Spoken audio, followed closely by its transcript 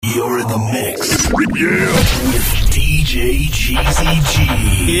You're in the mix. Yeah. With DJ Jeezy G.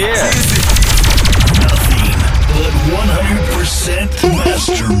 Yeah. Nothing but 100%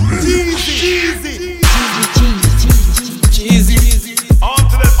 master mix. Jeezy. On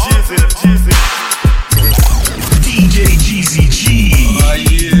to the Jeezy. DJ Jeezy G. Oh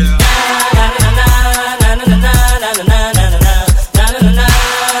yeah.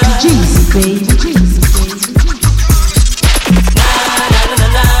 Jeezy, baby.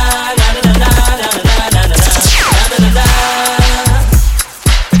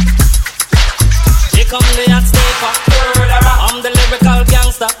 I'm the lyrical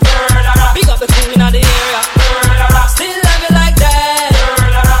gangster. Big up the queen of the area. Still love you like that.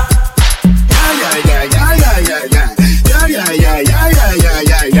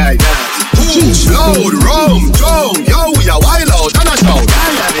 Yeah. Push, load, rum, drone, yo, we are wild out and a shout.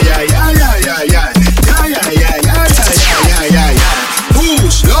 Yeah.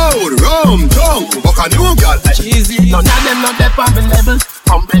 Push, load, rum, drone, walk a new girl. Jeezy. None of them not there on the level.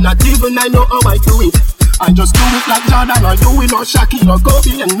 I'm not even I know how I do it. I just do it like Jordan or you will or Shaki or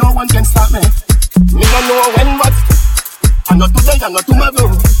Kobe and no one can stop me. Me don't know when what. I'm not today, I'm not tomorrow.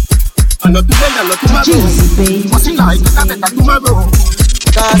 I'm not today, I'm not tomorrow. What's it like? I better tomorrow.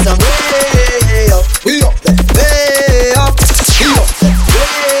 Cause I'm way up, we up there, way up, we up there,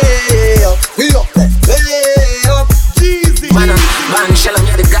 way up, we up there, way up. Jeezy. Man, shell on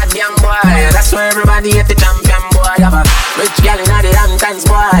you the goddamn boy. That's why everybody at the champion boy. Have a rich gal in the Hamptons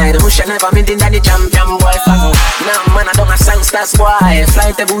boy. The bush never meant in that the champion boy. Now man, I don't have sangsters boy.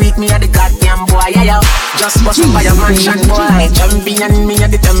 Flight every week, me at the goddamn boy. Yeah, just bust up by a mansion boy. Champion, me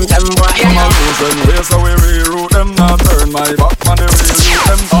at the champion boy. Yeah, I'm losing ways, so we reroute them. Now turn my back, man, they reroute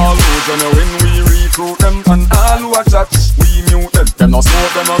them. All losing when we recruit them. And all who a chat, we mute them. Them no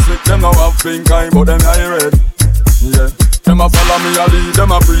smoke, them no slick, them no have pink eye, but them I red. Yeah, them a follow me a lead,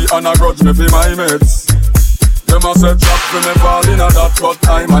 them a free and a grudge me for my mates. Them a set trap for me fall in a that cut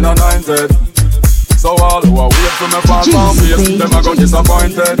time and anointed. So all who are wait for me fall down face, them a go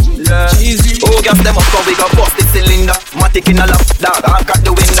disappointed. Yeah. Jeezy. Oh, gas them up, so we go bust the cylinder. Matic in a lap, dog, I got the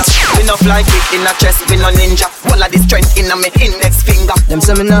window. We no fly kick in a chest, we no ninja. All of the strength in a me index finger. Them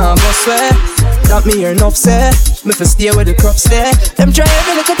say me nah go swear, that me hear enough say. Me fi stay where the crops stay. Them try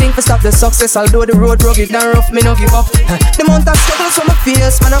every little thing to stop the success. Although the road rugged and rough, me no give up. The amount of struggles from my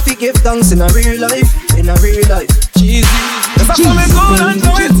face, man I fi give thanks in a real life, in a real life. Jeezy. Yes, I saw me go and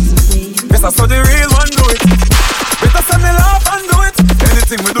do it. Yes, I saw the real one do it. Better send me laugh and do it.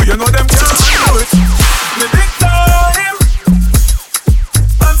 Anything we do, you know them can't do it. Me big time.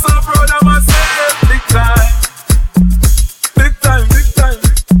 I'm so proud of myself. Big time. Big time.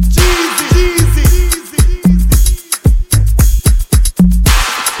 Jeezy.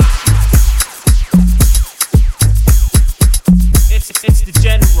 It's the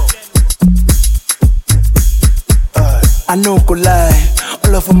general. I no go lie.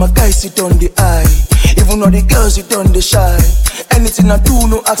 All of my guys sit on the eye. Even though the girls sit on the shy. Anything I do,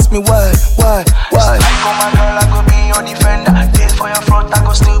 no ask me why. I come my girl, I go be your defender. Deal for your front, I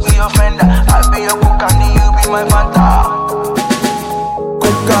go still be your fender. I'll be your cook and you be my Fanta.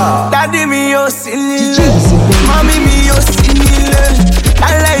 Coca, daddy me yo silly, mommy me yo silly.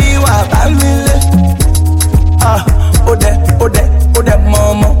 I like you a family. Ode,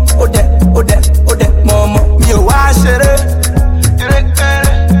 mama, ode, mama. Me yo wash it.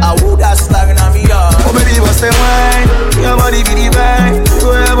 I would have slagging on me yard. Oh baby, what's the wine? Your body be divine.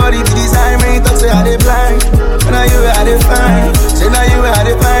 Your body be design. Me talk say I dey blind. Now you had it fine. Say now you had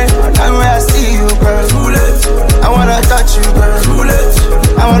it fine. Now when I see you, girl, too late. I wanna touch you, girl, too late.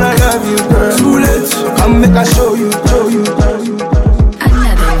 I wanna love you, girl, too late. Come make I show you.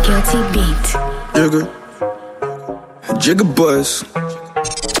 Another guilty beat. Jigga boys,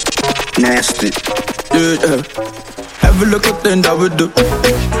 nasty. Yeah. Every little thing that we do,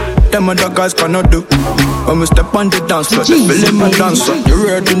 them other guys cannot do. When we step on the dance floor, they feeling my dancer. You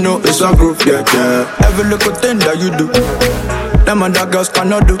already know it's a groove, yeah. Every little thing that you do, them other girls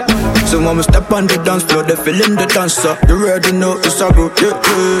cannot do. So when we step on the dance floor, they feeling the dancer. You already know it's a groove,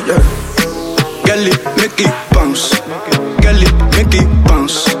 yeah. Gelly, Mickey, bounce. Gelly, Mickey,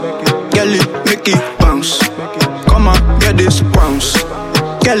 bounce. Gelly, Mickey, bounce. Come on, get this bounce.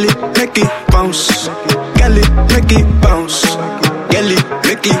 Gelly, Mickey, bounce. Gelly, Mickey, bounce. Gelly,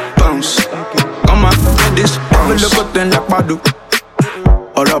 Mickey, bounce. Come on, get this bounce. Every little thing like Badu.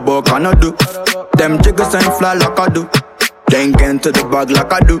 All about cannot do. Them jiggers ain't fly like I do. They ain't get into the bag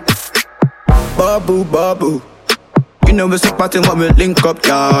like I do. Babu. You know it's a party when we link up,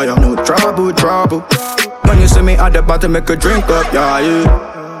 yeah. No trouble. When you see me at the bottom, make a drink up,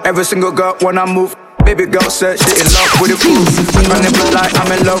 yeah. Every single girl when I move, Baby girl said she in love with the food. I never lie,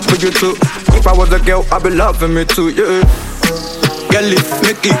 I'm in love with you too. If I was a girl, I'd be loving me too, yeah. Gelly,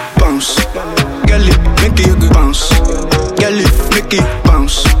 Mickey, bounce. Gelly, Mickey, bounce. Gelly, Mickey,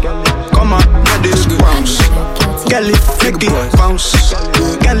 bounce. Come on, get this bounce. Gelly, Mickey, bounce.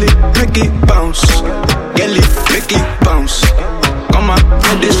 Gelly, Mickey, bounce. Gelly, Mickey, bounce. Come on,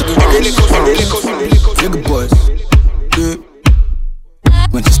 get this bounce. Nigga boys, yeah.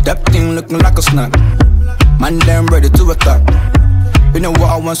 When she stepped in looking like a snack, man damn ready to attack. You know what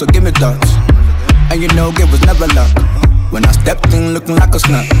I want, so give me that. And you know it was never luck. When I stepped in looking like a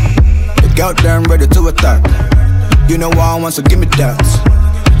snack, the girl damn ready to attack. You know what I want, so give me that.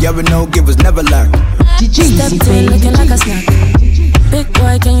 Yeah, we know it was never luck. Stepped in looking like a snack. Big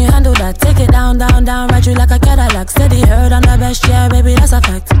boy, can you handle that? Take it down, down, down, ride you like a Cadillac. Steady heard I'm the best, yeah, baby, that's a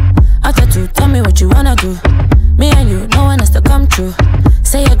fact. After two, tell me what you wanna do. Me and you, no one has to come true.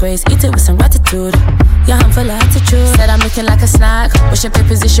 Say your grace, eat it with some gratitude. Yeah, I'm full of attitude. Said I'm looking like a snack. Wish your play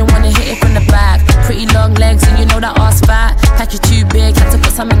position, wanna hit it from the back. Pretty long legs, and you know that ass fat. Pack you too big, had to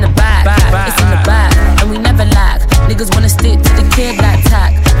put some in the back. It's in the back, and we never lack. Niggas wanna stick to the kid like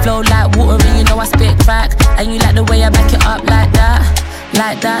tack. Flow like water, and you know I spit crack. And you like the way I back it up like that.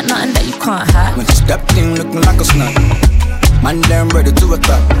 Like that, nothing that you can't hack. When she stepped in looking like a snack, man damn ready to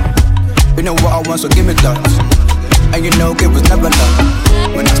attack. You know what I want, so give me that. And you know it was never luck.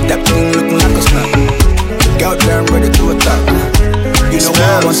 When I stepped in looking like a snack, the girl damn ready to attack. You know what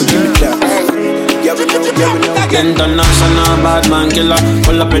I want, so give me that. Yeah, we know, yeah, we know. International bad man killer.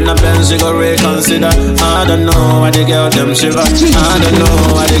 Pull up in the Benz, you go reconsider. I don't know why the girl them shiver. I don't know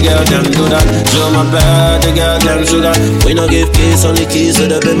why the girl them do that. Show my bad, the girl them sugar. We no give keys, only keys to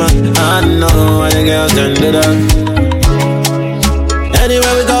the bimmer. I don't know why the girls them do that.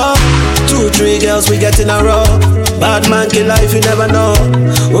 Anywhere we go, 2, 3 girls we get in a row. Bad man kill life, you never know.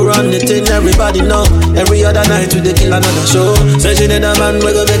 We run the thing, everybody know. Every other night we dey kill another show. Say she need a man,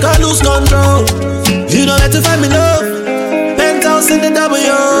 we gon' make her lose control. You don't have to find me love. Penthouse in the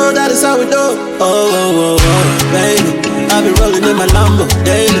W, that is how we do. Oh, oh, oh, oh, baby, I be rolling in my Lambo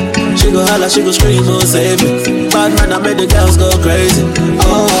daily. She go holla, she go scream, oh save me. Bad man, I made the girls go crazy.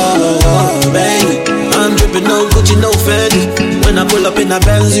 Oh, oh, oh, baby, I'm dripping no Gucci, no Fendi. When I pull up in a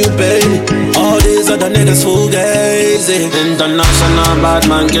Benz, you pay me. All these other niggas fugazi. International bad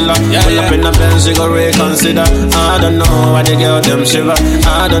man killer. Pull up in a Benz, you go reconsider. I don't know why the girl them shiver.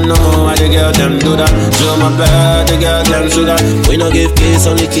 I don't know why the girl them do that. Show my bad, the girl them sugar. We no give keys,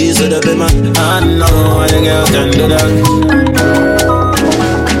 only keys to the bimmer. I don't know why the girl them do that.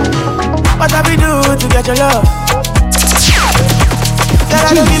 What have we do to get your love? Girl,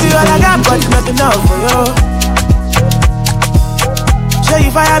 I don't give you all I got, but it's not enough for you. Say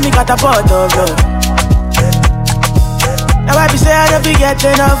you fire me, got a pot of love. Now I be say I don't be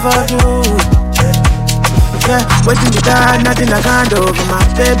getting enough of you. Yeah, waiting me down, nothing I can't do for my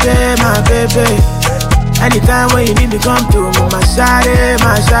baby, my baby. Anytime when you need me, come to me, my shawty,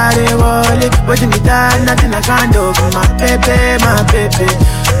 wallet. Waiting me down, nothing I can't do for my baby, my baby.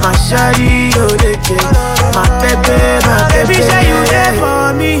 My shawty, oh, they care. My baby, my baby. Baby, say you there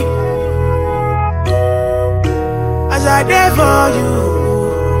for me, as I there for you.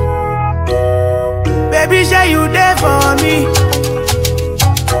 Baby, say you there for me,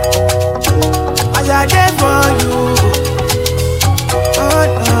 as I there for you. Oh,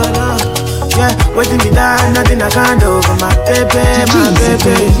 no, no. Yeah, waiting me down, nothing I can't do for my baby, my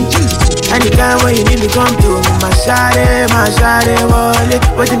baby. Anytime when you need me, come to me, my shawty, wallet.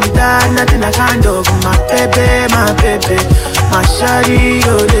 Waiting me down, nothing I can't do for my baby, my baby. My shawty,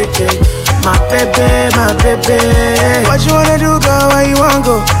 oh, they care. My baby, my baby. What you wanna do, girl? Where you wanna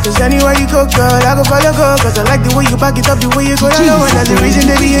go? Cause anywhere you go, girl, I go follow, go. Cause I like the way you back it up, the way you go down low. And that's the reason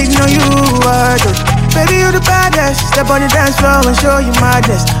they be hating on you. Baby, you the baddest. Step on the dance floor and show you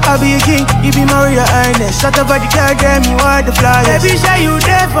madness. I'll be a king, you be my Royal Highness. Shut up, but you can't get me, what the flyers. Baby, say you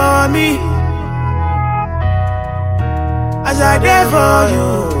there for me, as I there for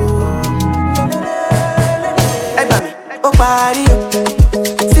you. Hey, baby, oh, party,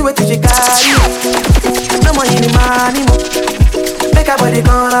 see what you got, no more in the money, make a body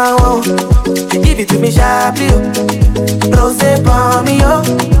gone out. Give it to me sharply, rose for me, oh,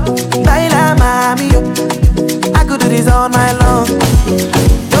 baila mami, oh. I could do this all night long.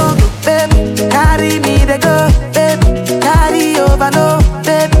 Don't go, baby, carry me the go, baby, carry over, no,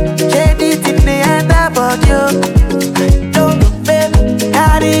 baby, shady it in the end about you. Don't go, baby,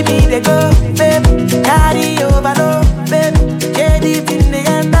 carry me the go, baby, carry over, no, baby, shady it in the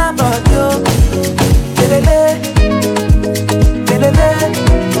end about you.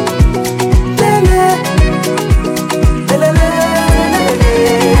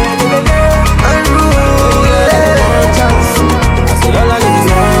 Unruly.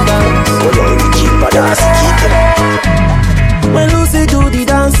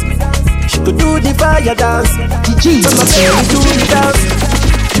 you dance. From my belly to the dance.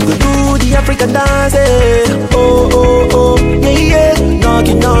 You could do the African dance, eh. Oh, oh, oh, yeah, yeah.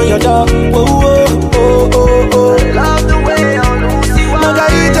 Knocking on your door. Oh, oh, oh, oh, oh. I love the way I Lucy wine.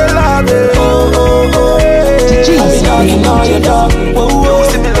 Margarita love it. Oh, oh, oh, yeah. I be knocking on your door. Oh,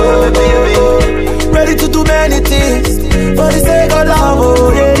 oh, oh, oh. Ready to do many things for the sake of love,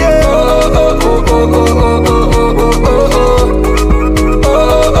 oh, yeah, yeah. Oh, oh, oh, oh, oh, oh, oh, oh, oh, oh.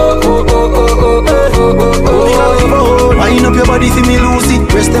 Wind up your body for me, Lucy.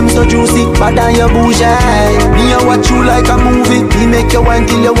 Breast them so juicy, bad than your bougie. Me I watch you like a movie. Me make you wine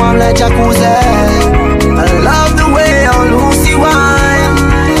till you warm like jacuzzi. I love the way how Lucy wine.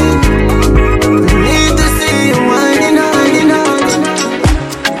 Need to see you whining, whining, whining.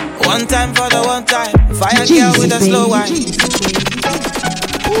 One time for the one time. Fire girl with a slow wine.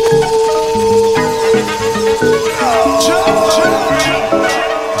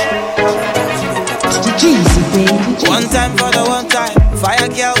 One time for the one time. Fire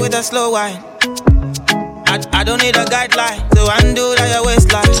girl with a slow wine. I don't need a guideline to undo that your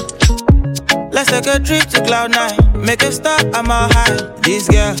waistline. Let's take a trip to Cloud9. Make it stop, I'm all high. This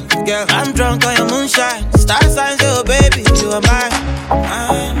girl, I'm drunk on your moonshine. Star signs, yo baby, you are mine.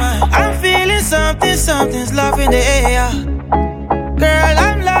 I'm feeling something's love in the air. Girl,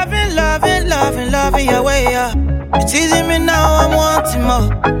 I'm loving your way up. It's teasing me now, I'm wanting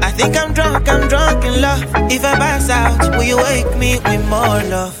more. I think I'm drunk in love. If I pass out, will you wake me with more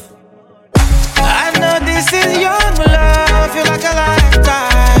love? I know this is young love, feel like a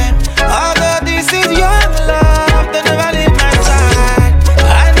lifetime. Although this is young love, they never leave my side.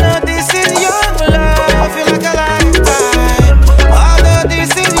 I know this is young love, feel like a lifetime. Although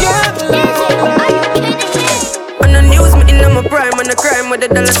this is young love. On the news, me in my prime, on the crime with the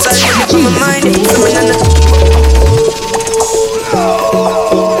dollar sign on my mind.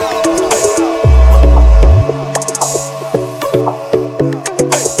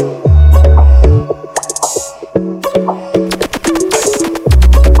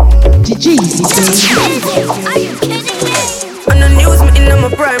 On the news, me in my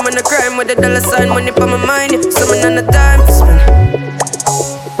prime, on the crime with the dollar sign, money for my mind. So me on the time for spend,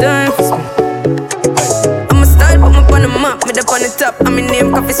 time for spend. I'm a style, put me on the map, me up on the top. I'm in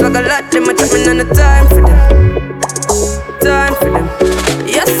name, coffee swag a lot. Them a chat me on the time for them, time for them.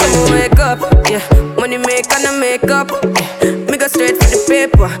 Yes, I'ma wake up, yeah. Money make and I make up, yeah. Me go straight for the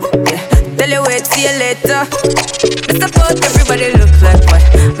paper, yeah. Tell you wait, see you later. Mr. Fuck, everybody look like what?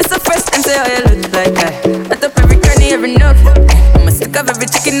 Mr. First and say how you look like that. I top every cranny, every nook. I'm a stick of every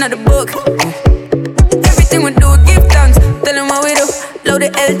chicken out the book. Everything we do, give thanks. Tell them what we do. Load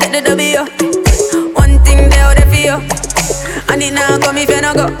the L, take the W. One thing they out there for you. And it now come if you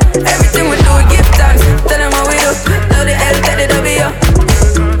not go. Everything we do, give thanks. Tell them what we do. Load the L, take the W.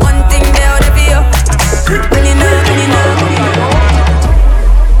 One thing they out there for you. And it now, and it now.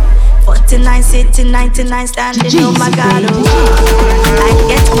 49 sitting, 99 standing, oh my God, oh. I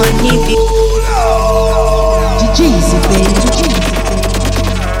get money, Jeezy, baby.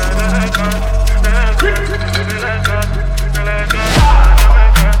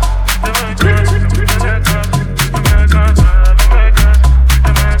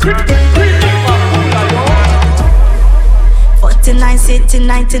 49 sitting,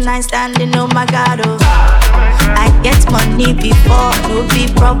 99 standing, oh my God, oh. I get money before, no be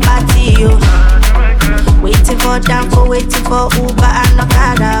property, yo. Waiting for Danfo, waiting for Uber and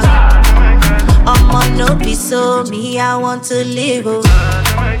Okada. No be so, me I want to live, oh.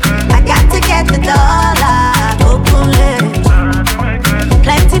 I got to get the dollar, open it.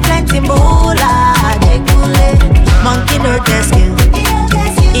 Plenty moolah, dekule. Monkey no desk,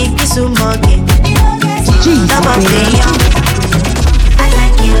 Iki sumoke. Double pay, I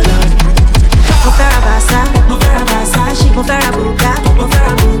like you, Lord. Mo fẹ́ ra Versace, mo fẹ́ ra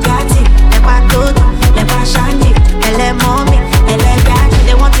Bugatti. Lẹ́pa todo, lẹ́pa shiny, ẹlẹ́mọ́ mi, ẹlẹ́gàdì.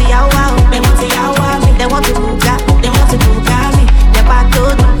 They want to yawa o, they want to yawa mi. They want to buga mi. Lẹ́pa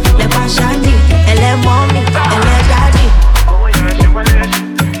todo, lẹ́pa shiny, ẹlẹ́mọ́ mi, ẹlẹ́gàdì.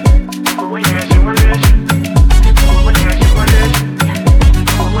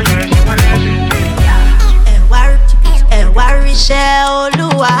 Ẹ̀wá ríṣẹ́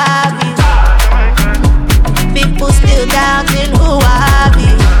Olúwa mi. People still doubting who I be.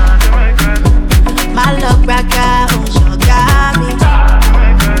 My luck braga, got me.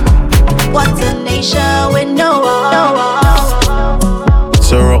 What a nation with no one.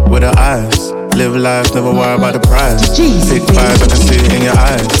 So rock with her eyes. Live life, never worry about the price. Big five, I can see it in your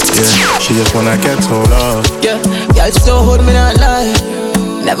eyes. Yeah, she just wanna get told off. Yeah, y'all still hold me not lie.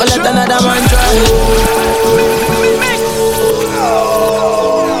 Never let another man try.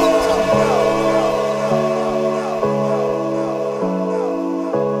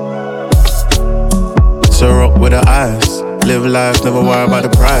 with her eyes. Live life, never worry about the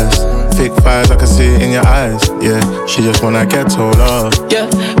price. Fake fires, I can see it in your eyes. Yeah, she just wanna get told off. Yeah,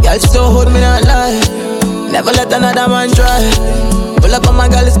 y'all still hold me not lie. Never let another man try. Pull up on my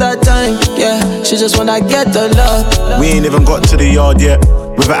girl, it's that time. Yeah, she just wanna get the love. We ain't even got to the yard yet.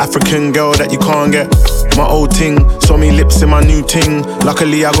 With an African girl that you can't get. My old ting, saw me lips in my new ting.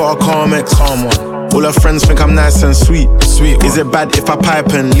 Luckily I got a calm ex. Calm one. All her friends think I'm nice and sweet. Sweet. Is it bad if I pipe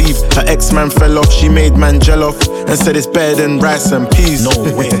and leave? Her ex-man fell off, she made man gel off and said it's better than rice and peas. No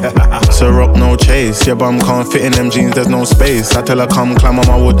way. So rock, no chase. Your bum can't fit in them jeans, there's no space. I tell her come climb on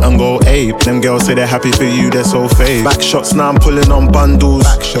my wood and go ape. Them girls say they're happy for you, they're so fake. Back shots, now I'm pulling on bundles.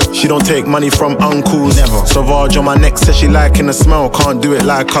 She don't take money from uncles. Never. Sauvage on my neck, says she liking the smell. Can't do it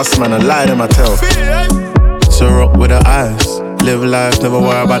like us, man, I lie to my tell. So rock with her eyes. Live life, never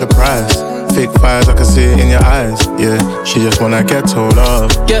worry about the price. Fake fires, I can see it in your eyes. Yeah, she just wanna get told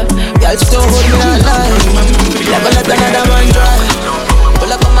off. Yeah, y'all still hold me not lie. Never let another man try.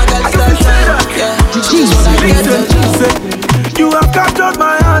 Pull up on my girl, it's that time. Yeah, she just wanna get told off. You have captured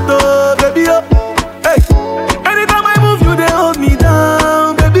my heart, oh, baby, oh. Hey, anytime I move, you they hold me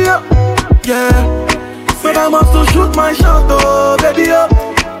down, baby, oh. Yeah, so I must to shoot my shot, oh, baby, oh.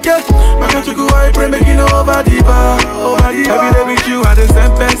 Yeah, my country go I pray make you know over the bar. Every day with you I the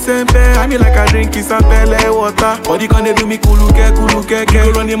sempe. I mean like I drink isapele water. Body can they do me kuluke. Go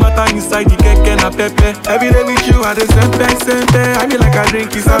run the matter inside the keke na pepe. Every day with you I the sempe. I mean like I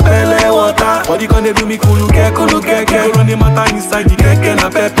drink isapele water. Body can they do me kuluke. Go run the matter inside the keke na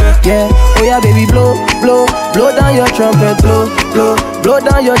pepe. Yeah, oh yeah baby blow down your trumpet, blow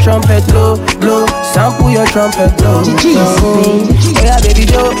down your trumpet, blow, sample your trumpet, blow. Oh yeah baby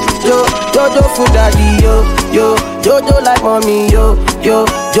do for daddy, yo, like mommy, yo,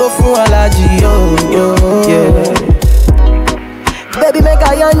 for allergy, yo, yeah. Baby, make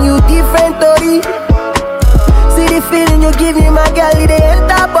I yarn you different story. See the feeling you give me, my girl, it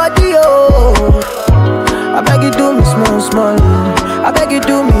enter body, yo. I beg you do me small, I beg you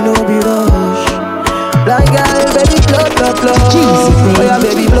do me no be rush. Blind girl, baby, blow. Oh yeah,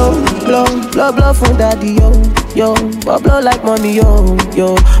 baby, blow for daddy, yo, blow like mommy, yo,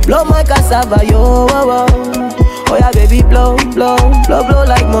 blow my cassava, yo, oh yeah, baby, blow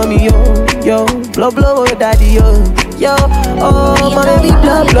like mommy, yo, blow daddy, yo, oh my baby,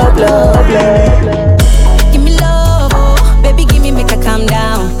 blow. Give me love, oh, baby, give me make her calm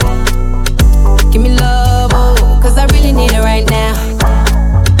down. Give me love, oh, cause I really need it right now.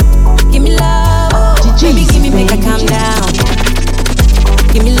 Give me love, oh, baby, give me make her calm down.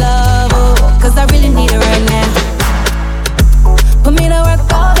 Give me love, oh, cause I really need it right now. Put me to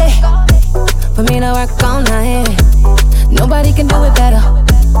work all day, put me to work all night. Nobody can do it better,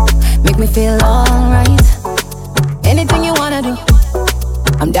 make me feel alright. Anything you wanna do,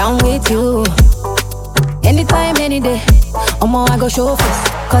 I'm down with you. Anytime, any day, I go show face,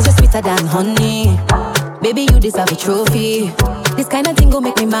 cause you're sweeter than honey. Baby, you deserve a trophy. This kind of thing go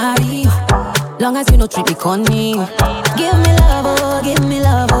make me marry. Long as you no treat me corny. Give me love, oh, give me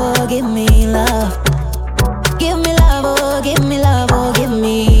love, oh, give me love. Give me love, oh, give me love, oh, give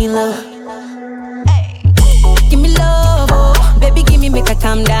me love. Hey. Give me love, oh, baby, give me make her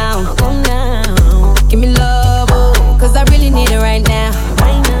calm down. Give me love, oh, cause I really need it right now.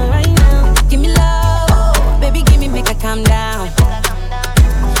 Give me love, oh, baby, give me make her calm down.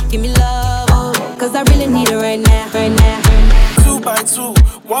 Give me love, oh, cause I really need it right now. 2 by 2,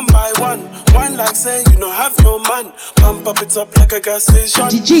 1 by 1. One like say you don't have no man. Pump up it up like a gas station.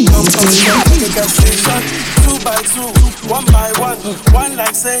 Pump up it up like a gas station. 2 by 2, 1 by 1. One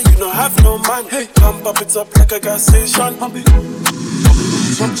like say you don't have no man. Pump up it up like a gas station. Pump it.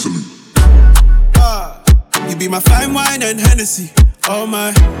 You be my fine wine and Hennessy. Oh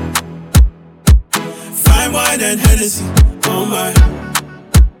my. Fine wine and Hennessy. Oh my.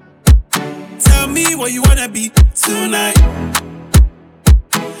 Tell me what you wanna be tonight.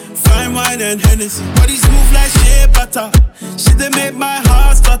 Fine wine and Hennessy. Body smooth like shea butter. She done make my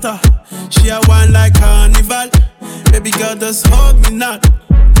heart stutter. She a wine like carnival. Baby girl, just hold me not.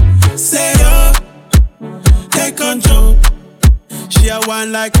 Say yo, take control. She a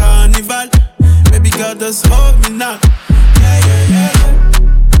wine like carnival. Baby girl, just hold me not. Yeah.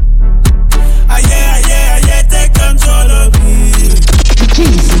 Yeah, take control of me.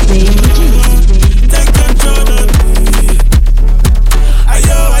 Jesus, baby. Take control of me.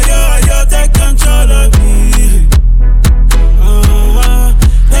 Ayo, take control of me.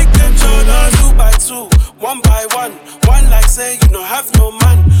 Take control of 2 by 2, 1 by 1. One like say you don't have no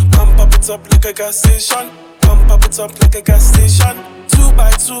man. Pump up it up like a gas station. pump it up like a gas station. 2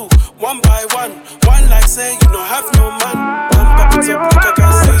 by 2, 1 by 1. One like say you don't have no man. Pump it up like a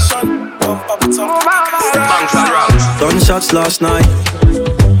gas station. Pump it up like a gas station. Done shots last night.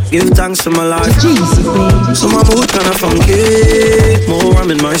 Give thanks for my life. So my mood kinda funky. More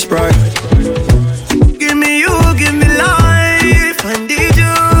rum in my Sprite. Give me you, give me life. I need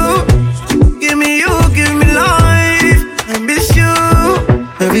you. Give me you, give me life. I miss you.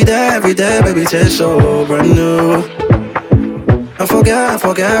 Every day, baby, tastes so brand new. I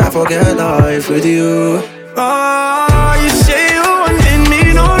forget life with you. Oh, you say you wanted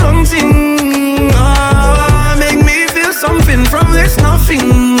me, no long thing. Oh, make me feel something from this nothing.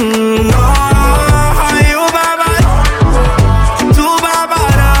 Oh, you baba, tu baba,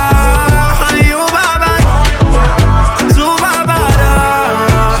 you baba, tu baba.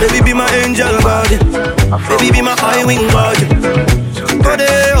 Baby, be my angel body. Baby, be my high wing body. Body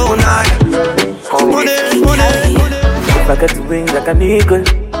all night. Body. If I get to wings like an eagle,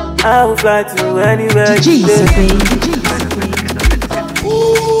 I will fly to anywhere you say.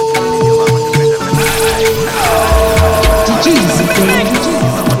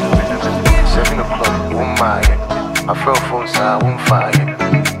 7 o'clock, 1 mile. My phone phone's out, 1 fire.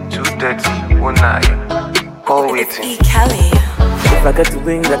 2:30, 1 night. Call waiting. If I get to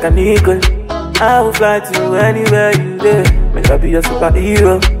wings like an eagle, I will fly to anywhere you say. Make I be a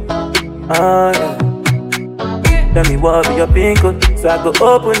superhero. Ah, yeah. Tell me what be your pin code, so I go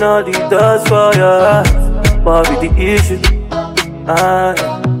open all the doors for your heart. What be the issue? Ah,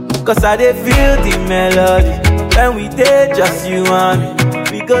 yeah. Cause I dey feel the melody. When we did just you and me,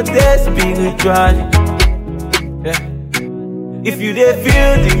 we go there spiritually. Yeah. If you dey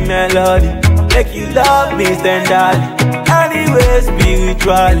feel the melody, make you love me tenderly. Anyway,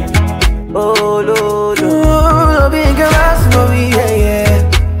 spiritually. Oh, Lord, Lord. Be grass, mommy, yeah, yeah.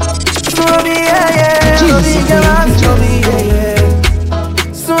 Mommy, yeah, yeah. Mommy, grass, mommy, yeah, yeah.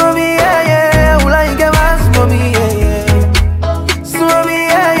 Mommy, yeah, yeah. Ula, grass, mommy, yeah, yeah. Mommy,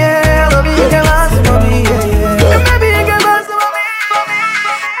 yeah, yeah. Mommy, grass, mommy, yeah, yeah. Baby, grass, mommy,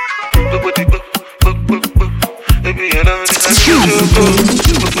 Baby, you know that I'm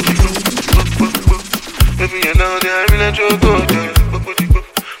Baby, you know that I'm in a joke.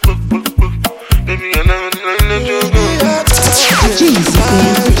 Baby, you know that I'm in a joke.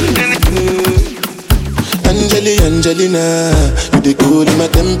 Angelina, you the cool in my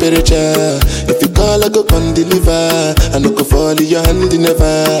temperature. If you call, I go come deliver. I no go fall in your hand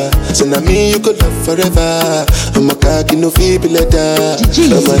never. So now me you could love forever. I'm a cocky no feeble letter.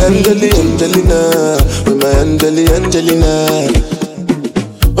 I'm a Angelina, with my Angelina.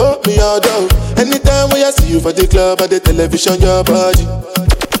 Oh me all down. Anytime when I see you for the club or the television, your body.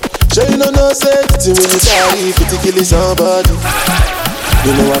 Sure you know say when you sorry, 50 killing somebody.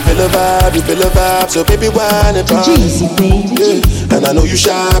 You know I feel a vibe, so baby why not try? Yeah. And I know you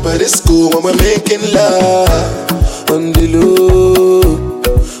shy, but it's cool when we're making love. On the low,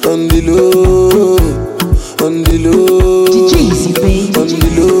 on the low, on the low, on the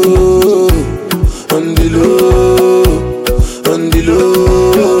low, on the low, on the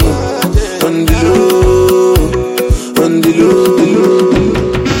low, on the low, on the low.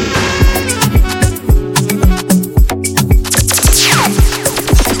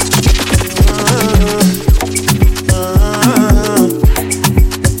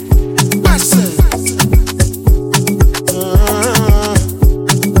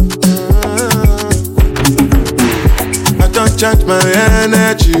 Charge my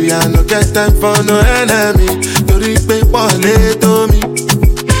energy, I no get time for no enemy. Tori pe pole to me.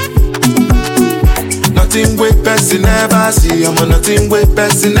 Nothing with person never see. I'm on nothing with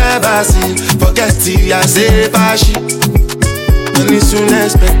person never see. Forget it, I say bashi. Money soon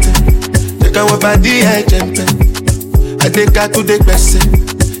expected. Take a walk by the edge and I take a to the person.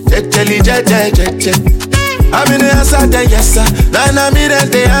 Jelly, I'm in the answer, then yes sir. Then I'm in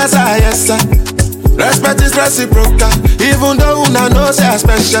the answer, yes sir. Respect is reciprocal, even though una know say I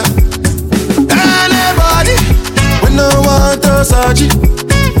special. Anybody, we no want to search it.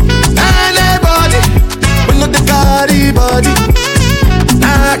 Anybody, we no the carry body.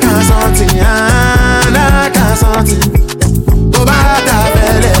 I can't something, I can't something. Go back to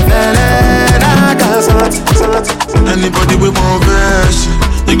fele, I can't something. Anybody we want verse,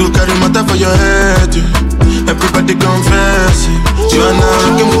 you go carry matter for your head. Everybody confess, you are now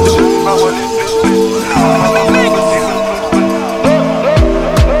looking with the power.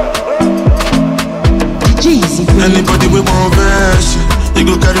 Anybody we want verse, you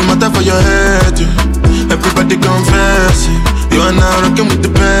go carry matter for your head. Everybody confess, you are now rocking with the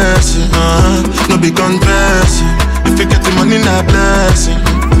best. No be confess, if you get the money, not blessing.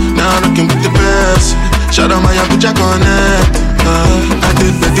 Now rocking with the best. Shout out my Abuja connect. I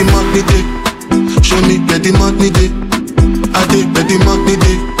did petty money day. Show me petty money day. I did petty money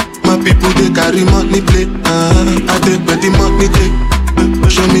day. My people they carry money play. I did petty money day.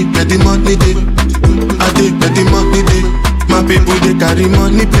 Show me petty money day. I did petty money day. My people they carry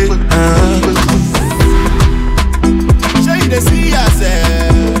money play. Show you the see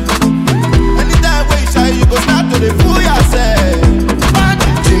yourself. Anytime when you shy, you go start to the fool yourself.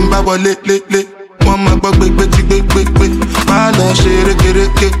 Timba le. Mama bug big. Pala shere kere.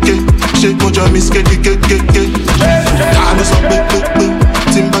 Shake mojo miss ke. Pala so big.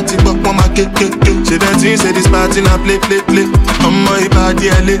 Timba mama ke. Say that thing say this party na play. On my body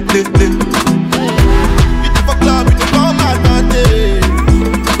I lit. You for club, you for my party.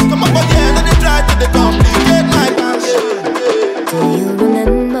 Come up again and they try to complicate my party. Do you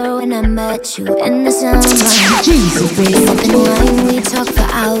remember when I met you in the summer? Jesus, baby, and wine, we talked for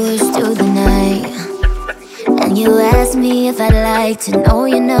hours through the night. And you asked me if I'd like to know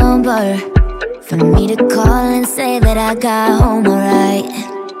your number, for me to call and say that I got home alright.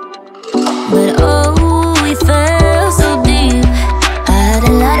 But oh, we fell so deep. I had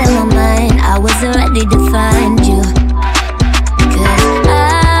a lot on my mind, I wasn't ready to find you. Cause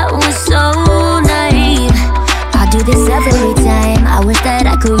I was so naive. I do this every time, I wish that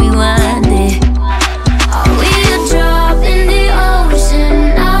I could rewind it. Are we a drop in the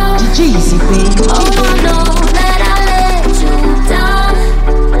ocean now? Jeezy, baby. Oh, I know that I let you down.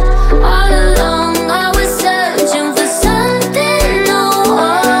 All along I was searching for something new.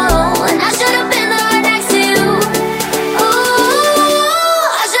 Oh, and I should have been there right next to you.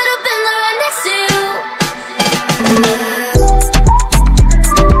 Oh, I should have been there right next to you.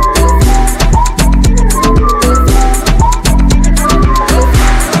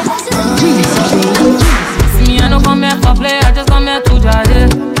 Me, I don't come here for play, I just come here to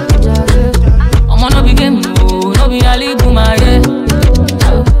judge. I'm on no big game, no be a lead to my head.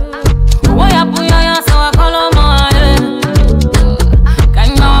 Why you put your hands so I call on my head? Can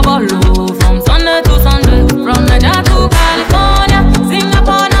you ball from Sunday to Sunday, from Nigeria to California,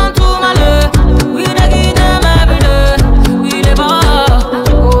 Singapore down to Malay. We dey give them every day, we dey ball.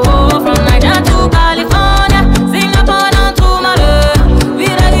 Oh, from Nigeria to California, Singapore down to Malay. We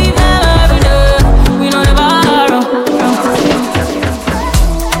dey give them every day, we know the borrow.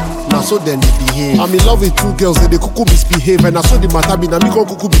 Now so then they behave. I'm in love with two girls, they cuckoo misbehave. And I saw the matter be, now me gon'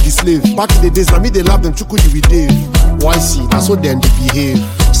 cuckoo be the slave. Back in the days, now me they love them, chuku you with Dave. Why see, now so then they behave.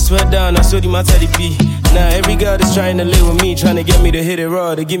 Swear down, I saw the matter they be. Now every girl that's trying to live with me, trying to get me to hit it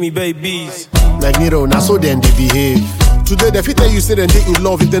raw, to give me babies. Magneto, now so then they behave. Today they fit tell you say then they in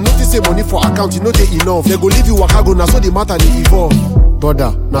love. If they notice say money for account, you know they enough. They go leave you wakago, now so the matter they evolve.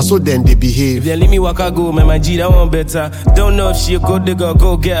 Brother, now so then they behave. If they leave me wakago, man, my G, that one better. Don't know if she a good nigga,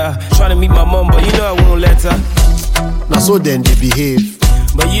 go get her. Tryna meet my mom, but you know I won't let her. Now so then they behave.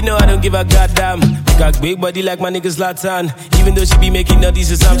 But you know I don't give a goddamn. Got big body like my niggas Latan. Even though she be making all these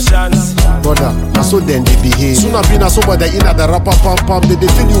assumptions. Brother, now so then they behave. Soon I be na so bad that in at the rapper pam pam. They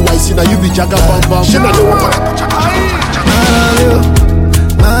feel you wise, now you be jagga bam bam. She na the one for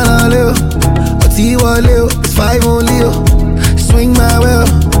Man, it's 5 only. Swing my will,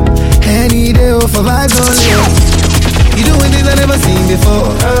 any day for vibes only. You doing things I never seen before.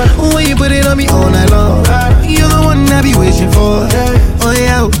 When you put it on me all night long, you're the one I be wishing for. Oh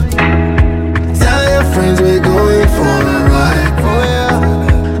yeah. Tell your friends we're going for a ride. Oh yeah.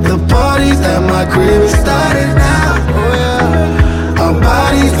 The parties at my crib is starting now. Oh yeah. Our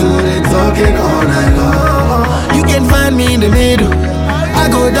bodies do the talking all night long. You can find me in the middle. I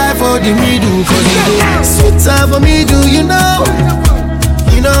go die for the middle. Cause you do sweet time for me, do you know?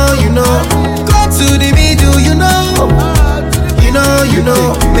 You know. Go to the middle, you know. You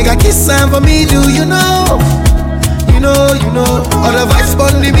know. Make a kiss time for me, do you know? You know. All the vibes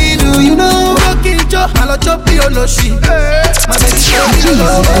on the middle, you know. Rockin' Joe, I love chop you no she. My baby show me the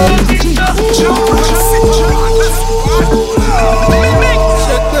love.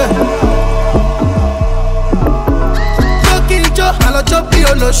 Rockin' Joe, I love chop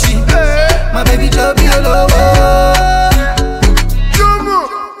you no she. My baby chop you love.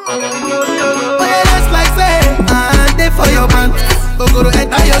 Oh yeah, that's like say, I'm there for your man. Go to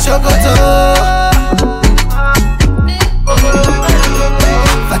enter your shokoto.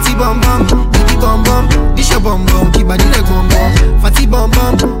 Fatty bum bum, baby bum bum, this your bum bum, keep body like bum bum. Fatty bum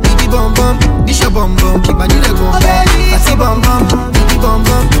bum, baby bum bum, this your bum bum, keep body like bum bum. Fatty bum bum, baby bum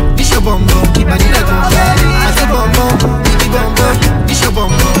bum, this your bum bum, keep body like bum bum. Fatty bum bum, baby bum bum, this your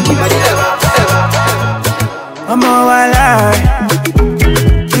bum bum, keep body like bum bum. I'm all alive.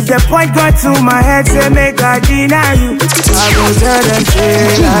 If the point got to my head, say make I deny you. I go tell them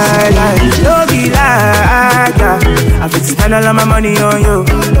say lie. No be lie. all of my money on you.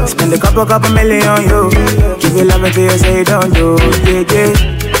 Spend a couple million on you. Give you love until you say you don't do. Yeah, yeah.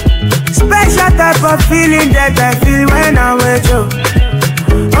 Special type of feeling that I feel when I'm with you.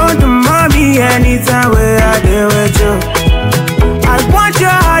 Oh, the mommy, anytime where I deal with you. I want your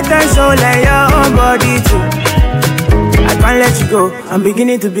heart and soul and your own body too. I can't let you go. I'm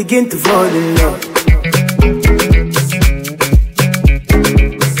beginning to fall in love.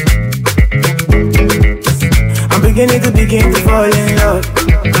 I'm beginning to fall in love.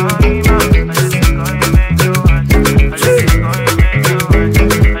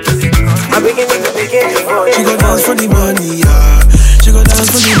 I'm beginning to fall in love. She go dance for the money, yeah. She go dance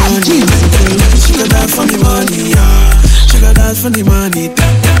for the money. She go dance for the money, yeah. She go dance for the money.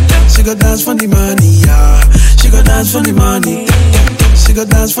 She go dance for the money, yeah. She go dance for the money. She go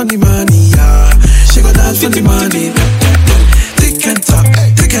dance for the money, yeah. She go dance for the money. Tick and talk,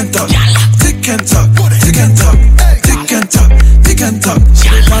 tick and talk, tick and talk, tick and talk, tick and talk, tick and talk. She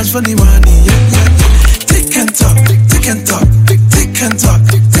go dance for the money, yeah. Tick and talk, tick and talk, tick and talk,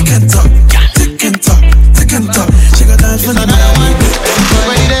 tick and talk, tick and talk, tick and talk. She go dance for the money.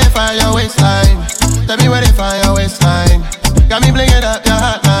 Where they find your waistline? Tell me where they find your waistline. Got me blinging up your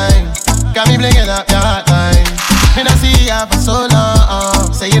hotline. Got me blinging up your hotline. And I see you for so long.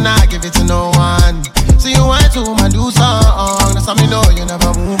 Say you not give it to no one. So you want to my do song. That's how me know you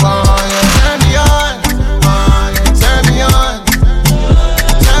never move on. Yeah. Turn me on, turn me on,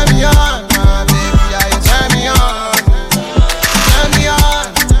 turn me on, my baby. Yeah, you turn me on, turn me on,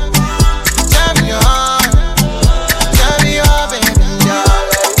 turn me on, turn me on, baby. Yeah,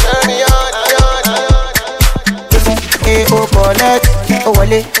 turn me on. Hey, oh, connect, oh,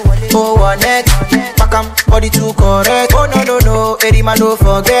 wale, oh, one neck. Body too correct. Oh no no no, Eddie man don't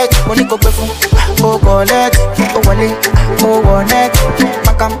forget. Money go pay for, oh collect, oh wale, oh one neck.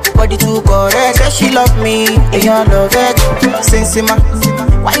 Makam body too correct. Say she love me, and you love it. Sensima,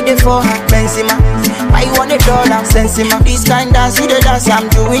 why they for her? Benzema, why you want $1? Sensima, this kind dance you the dance. I'm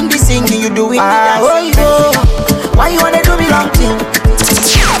doing the singing, you doing the dance. Oh yo, why you wanna do me wrong thing?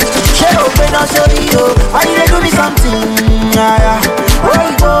 She open up so yo, why you do me something? Oh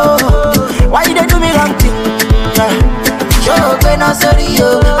yo. Why you do me wrong thing? Show up when I'm sorry,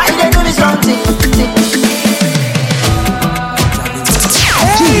 yo. Why you do me something?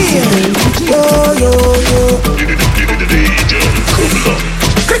 Hey, yo, yo, yo.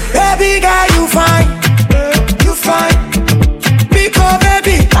 Baby girl, you fine, you fine. Because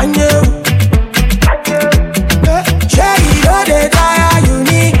baby, I know. Cherry, don't they tire you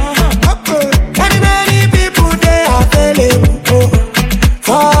need? Many people they are failing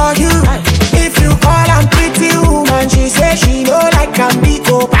for you. She say she know like can be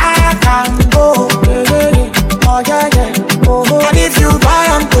go back and go. Oh yeah yeah. Oh, and if you buy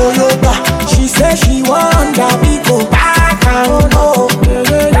am Toyota, she say she want that we go back and go. Oh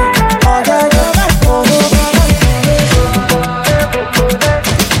yeah yeah. Oh yeah.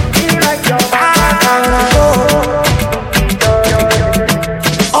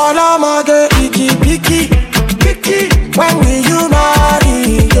 All I'm a get picky. When will you marry?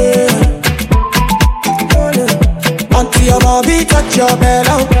 Your body touch your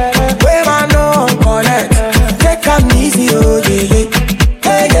belly, where I know connect. Take am easy, oh yeah,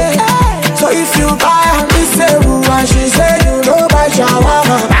 yeah, yeah. So if you buy and we say who and she say you know buy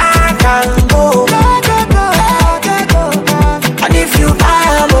shawarma, I can go. And if you buy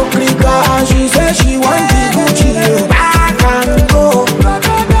a mokrika and she say she want the Gucci, I can go.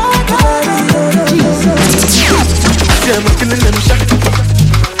 Yeah, I'm killing them shot.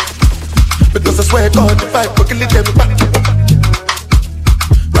 Because I swear God, if I go kill them back.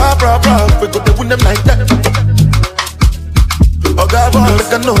 We go to win them like that. Oh God,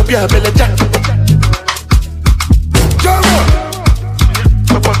 make a no be a belly jack.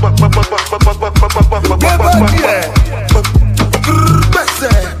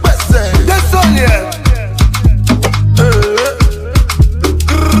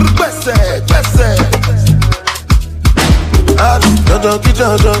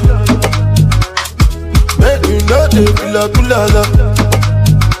 Make you know they kula.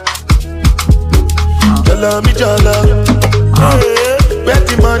 Jala mi jala, get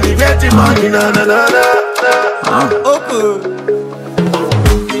the money, na na na na. Open.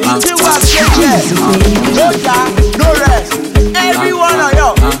 Till I get yes, no time, no rest. Everyone on yo,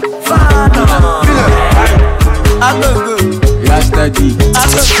 I look good. Yesterday,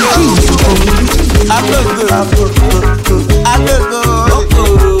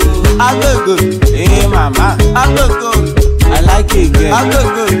 I look good. Hey mama, I look good. I like it, girl. I look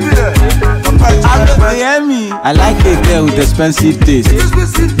good. I like a girl with expensive taste.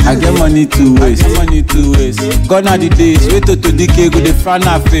 I get money to waste. Gone are the days. Wait to decay go the front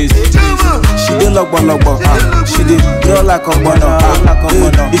her face. She dey lock she dey draw like a bono.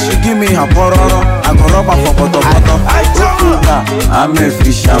 If she give me her pororo, I go rub her for bottom. I'm a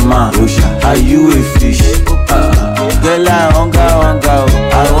fisherman. Are you a fish? Girl, I hunger.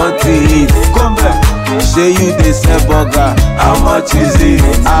 I want to eat. Say you dey sell burger. How much is it?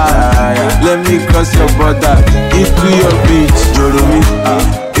 Let me cross your border into your beach. Joromi,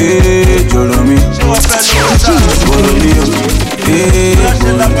 Joromi, Joromi,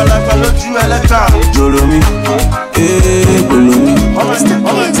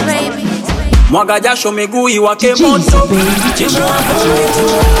 mwaga jasho miguu iwake moto.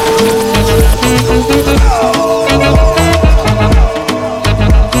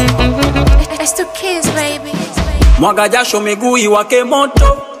 It's the kids, baby. Mwaga jasho miguu iwake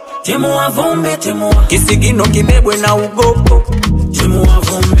moto. Timua vumbi, kisigino kibebwe na ugopo. Timua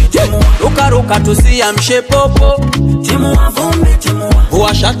vumbi, ruka tusiamshe popo. Timua vumbi,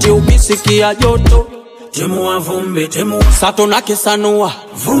 vua shati ukisikia joto. Timua vumbi, sato na kisanua.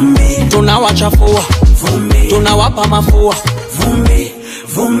 Vumbi, tunawachafua. Vumbi, tunawapa mafua.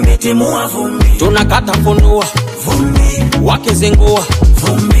 Vumbi, timua vumbi. Tunakata funua. Vumbi, wakizingua.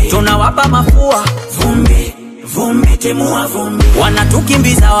 Vumbi, tunawapa mafua. Vumbi, timua vumbi.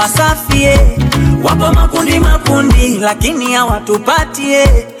 Wanatukimbiza wasafie, wapo makundi, lakini hawatupatie.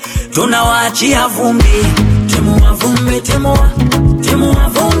 Tunawaachia vumbi. Timua vumbi, timua vumbi, timua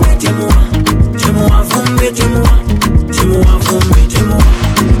vumbi, timua vumbi, timua vumbi,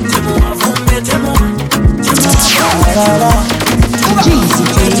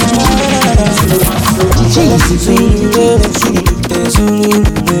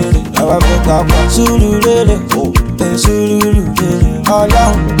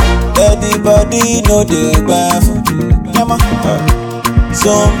 everybody know the bath.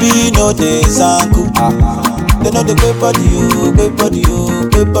 Zombie know the zanku. They know the great body, great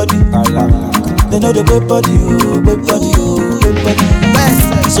body. They know the great body, great body.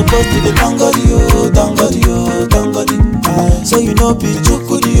 Supposed to be tangodi. So you know be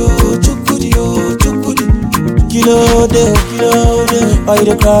chukudi. Kilo day. Why you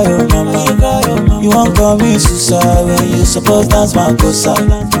dey cry, oh mama? You won't call me suicide when you suppose dance my cosa.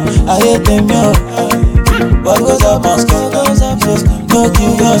 I hate them, yo. What goes up must come. No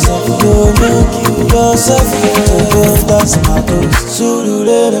kill yourself, yo. Dance my cosa.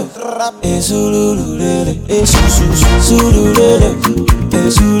 Sululele, sululele, sululele,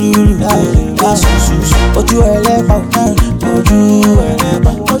 sululele. Ojú ẹlẹ́pà,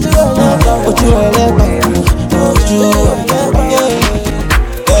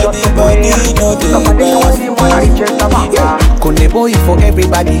 everybody know the Kone boy for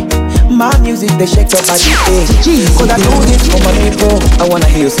everybody. My music they shake your body. Cause I do this for my people. I wanna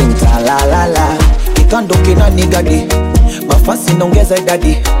hear you sing la la la la. Ikandoke na nigadi, mafasi naongeza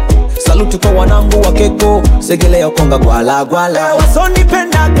idadi. Saluti kwa wanangu wa keko, segele ya konga gwala.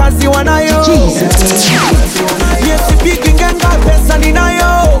 Wasonipenda kazi wanayo. Yesipiki ngenga pesa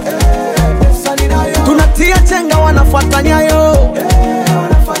ninayo. Tunatia chenga wanafuata nyayo.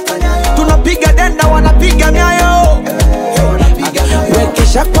 Tunapiga denda wanapiga nyayo.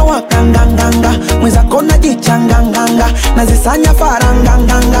 Wekesha kwa wakanganganga, mweza kona jichanganganga, nazisanya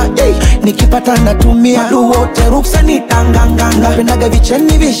faranganganga. Nikipata natumia duwote ruksa ni tanganganga. Pendaga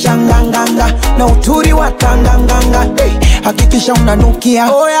vicheni vishanganganga, na uturi wa tanganganga. Hakikisha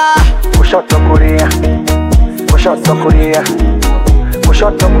unanukia. Oh yeah. Kushoto kulia, kushoto kulia,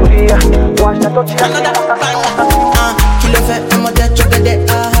 kushoto kulia. Washa tochi Kilo fait un modèle chocolat,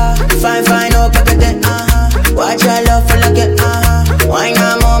 fine, oh cocotte, watch your love for like it, wine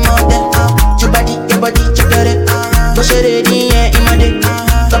a model, your body, chocolate, go share it, yeah, in my dick,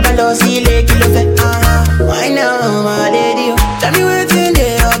 couple see le kilo fait, wine a my lady, tell me what's in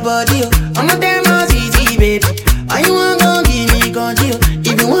your body, I'm a damn easy baby, why you want gon' give me control,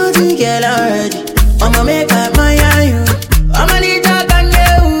 if you want to get already, I'ma make up my you, I'ma need that and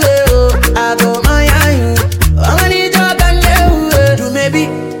you, I go my you, I'ma need that.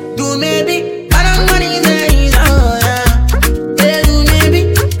 Do maybe, I don't money in the east, oh yeah. Yeah, do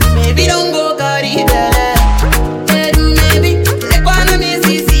maybe don't go carry that. Yeah, do maybe, let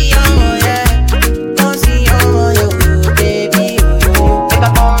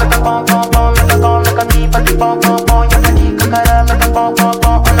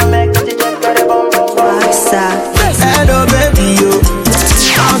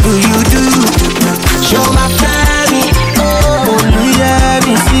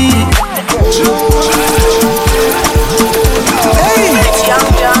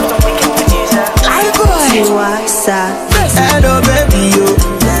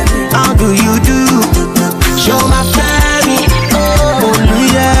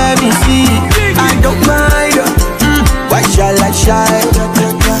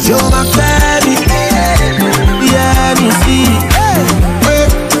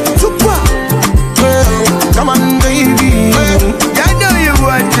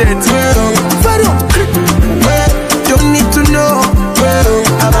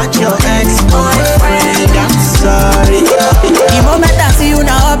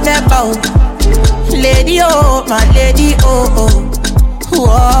oh. Lady, oh, my lady, oh, oh.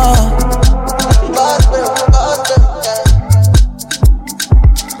 Whoa.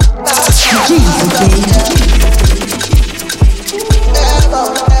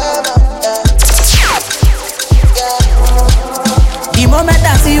 The moment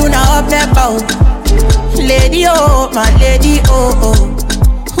I see you now up there, oh. Lady, oh, my lady, oh, oh.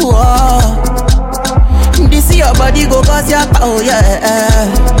 Whoa. This your body go cause your power, yeah.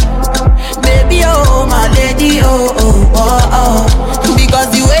 Baby, oh, my lady, oh, oh, oh, oh.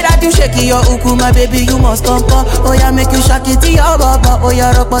 Because the way that you shake your uku, my baby, you must come up. Oh, yeah, make you shake it to your baba. Oh,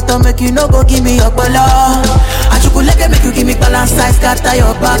 yeah, rock bottom, make you no go give me your bala. I should make you give me balance size, scatter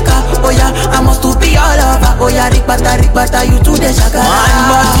your baka. Oh, yeah, I must to be all over. Oh, yeah, rikbata, you to the shaka. One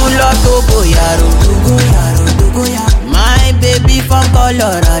bottle of Togo, yaro, Togo, yaro, Togo, yaro. My baby from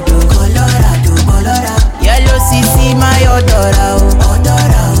Colorado, Colorado, Colorado. Yellow CC, my odora, oh,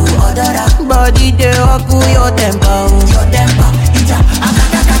 odora, oh, odora. Body they oku your temper, oh, your temper. Ija,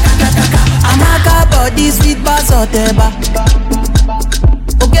 akakakakakaka. Amaka body sweet bass oteba.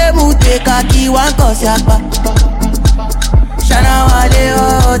 Oke mute kaki wan kosiapa. Shana wale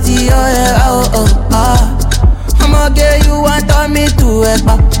oh ti oh oh ah. I'ma get you want on me to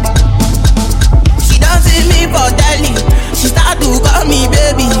epa. She don't see me for telly. She start to call me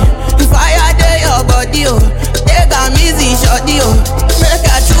baby. If I had your body, oh, take a easy shorty, oh. Make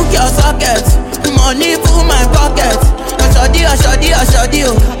her choke your socket. Money full my pocket. Shorty, oh, shorty, oh, shorty,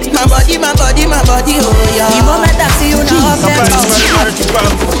 oh. My body, oh, yeah. The moment I see you now, I'm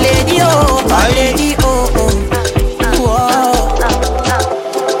lady, oh, my lady, oh, oh. Whoa.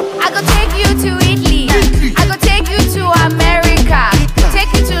 I go take you to Italy. I go take you to America.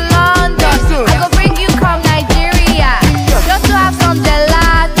 Take you to London. I go bring you from Nigeria. Just to have some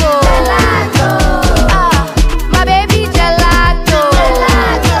gelato. My baby gelato.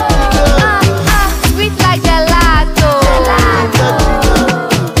 Sweet like gelato.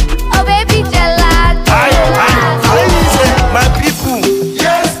 Oh baby gelato. My people,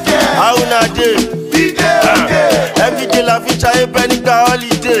 yes, how na dey? Every day la fi try Benica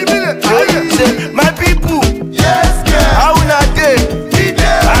holiday. My people, yes, how na dey?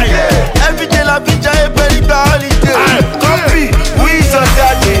 Every day la fi try Benica holiday. Copy, who is your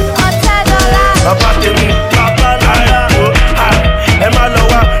daddy? Baba tèmi, Baba Naya. Ẹ má lọ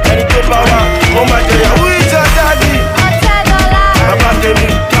wá, ẹni tó bá wá, ó máa jẹyà. Who is your daddy? Baba tèmi,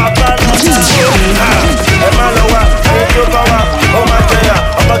 Baba Naya. Ẹ má lọ wá, ẹni tó bá wá, ó máa jẹyà.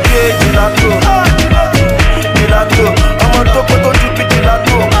 Ọmọ kéèjì látò, ọmọ tó kó tó ti fi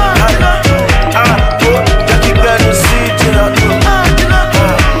jìlátò. Jẹ́ kí bẹ́ẹ̀ni sí jìlátò.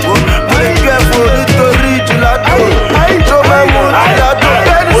 Mo lè gbẹ́ fún nítorí jìlátò. Tó máa mú jìlátò.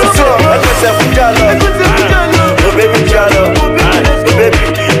 Ó sọ ẹgbẹ́sẹ̀ fún jàlọ. Oh baby jàlọ. Oh baby,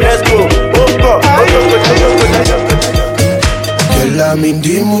 let's go. Ó pọ̀, ó yọ̀kọ̀. Girl, I'm in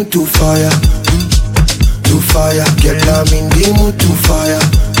the mood to fire. To fire. Girl, I'm in the mood to fire.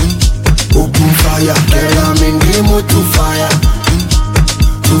 Open fire. Girl, I'm in the mood to fire.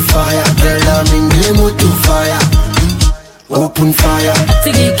 To fire. Girl, I'm in the mood to fire. Open fire.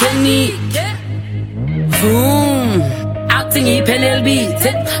 Tigi Kenny, boom. Out tigi Penel beat,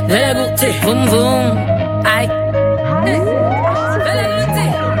 Lego tick, boom boom. I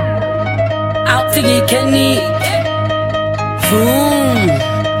out tigi Kenny, boom.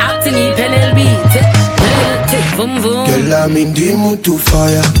 Out tigi Penel beat, Lego tick, boom boom. Girl, I'm in the mood to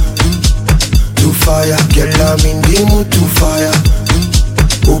fire. To fire. Girl, I'm in the mood to fire.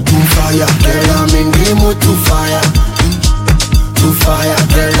 Open fire. Girl, I'm in the mood to fire. To fire.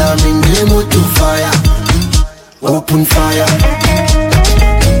 Girl, I'm in the mood to fire. Open fire.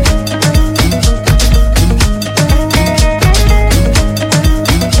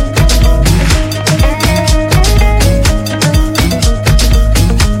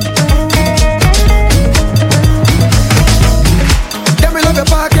 Let me love your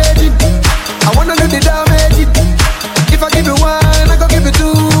packaging. I wanna know the damage. If I give you one, I go give you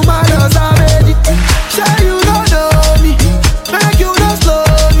two. My love's damage. Sure you don't know me. Make you don't slow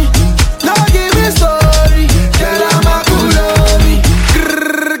me. No give me story. Girl, I'm a cool me.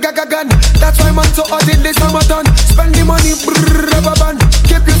 Grrr, gagagan. That's why man so hot in the summertime. Spend the money, brrr, rubber band.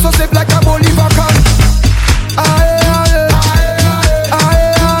 Keep you so safe like a Bolivar can. Aye,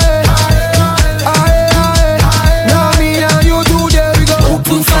 aye, now me and you today we go.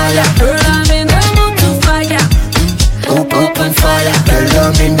 Open fire. Girl, I'm in the mood to fire. Open fire. Girl,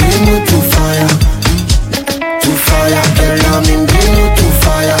 I'm in the mood to fire. To fire. Girl, I'm in the mood to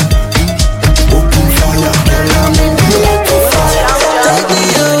fire. Open fire. Girl, I'm in the mood to fire. Take me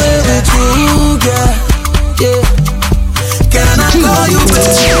away with you, girl. Yeah. Can I call you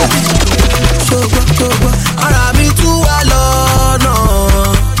baby?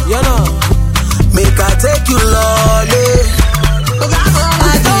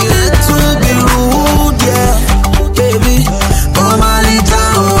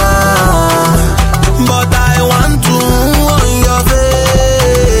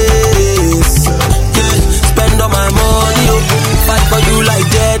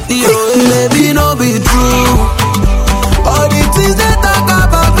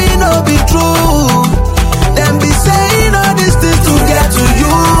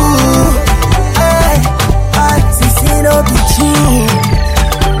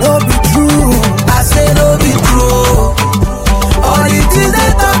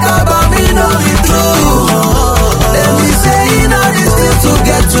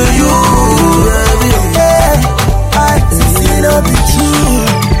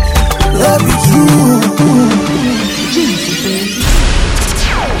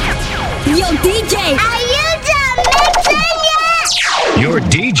 Yo, DJ, are you done mixing yet? Your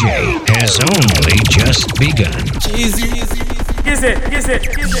DJ has only just begun. Jeezy.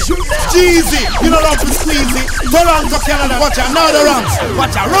 Jeezy, you know how to squeeze it. Go on to Canada, watch out, now the runs.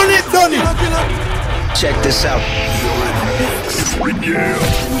 Watch out, run it, done it. Check this out. Yeah.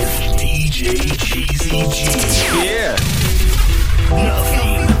 DJ Cheesy G. Yeah.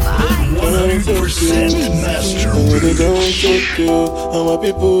 Nothing but 100% master. They don't so cute. And my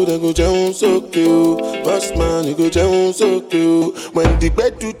people they go down so cute. Boss man, you go down so cute. When the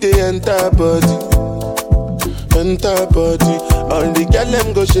bed do they enter body. All the girl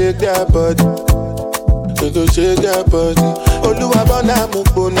them go shake their body. They go shake their body. Oluwabona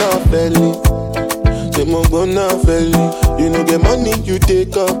mukbona belly. Say mukbona belly. You know get money, you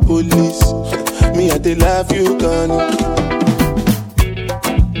take up police. Me I dey love you, Connie.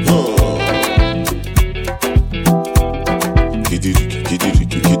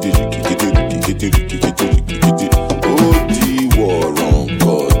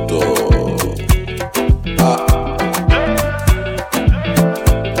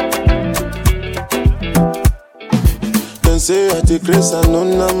 Say I take grace and no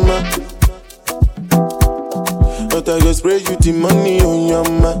nama, but I go spray you the money on your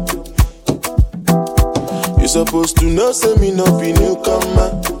ma. You supposed to know, say me no be newcomer.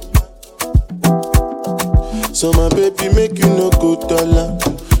 So my baby make you no go dollar.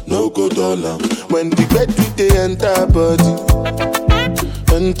 When the bed do they enter body.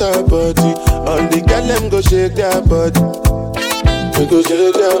 All the girl them go shake their body. They go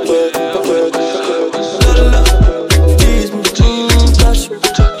shake their body.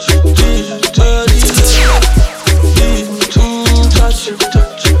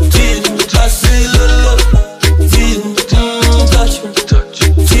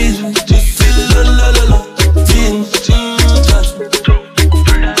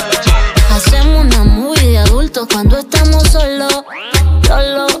 Hacemos una movie de adultos cuando estamos solos.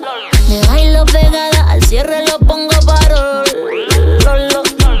 Lolo, le bailo pegada, al cierre lo pongo paro. Lolo,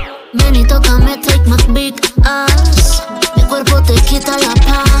 ven y tócame, take my big ass. Mi cuerpo te quita la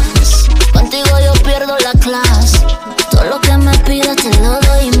paz. Contigo yo pierdo la clase. Todo lo que me pidas te lo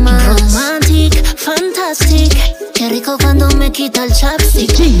doy más. Romantic, fantastic. Qué rico cuando me quita el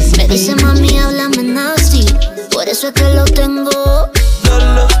chapstick. Me dice mami, háblame nasty. Por eso es que lo tengo.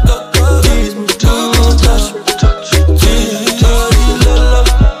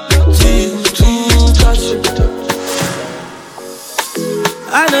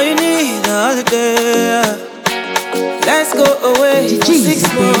 I know you need a holiday. Let's go away for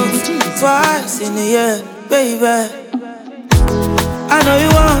 6 months, twice in a year, baby. I know you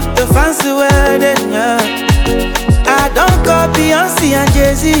want the fancy wedding, yeah. I don't call Beyonce and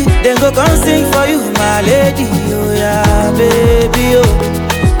Jay-Z. Then go come sing for you, my lady, oh yeah, baby, oh.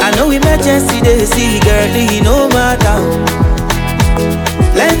 I know emergency they see, girlie, no matter.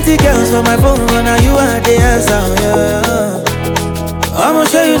 Plenty girls for my phone, but now you are the answer, yeah. I'ma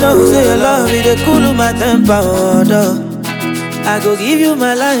show you know, say your love, it cool my temper, oh, duh. I go give you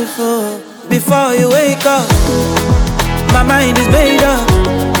my life, oh, before you wake up. My mind is made up.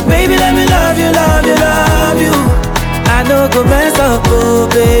 Baby, let me love you, love you, love you. I know go mess up, oh,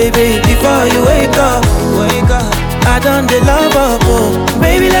 baby, before you wake up, wake up. I done the love up, oh.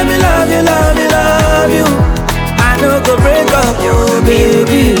 Baby, let me love you, love you, love you. I know go break up, oh,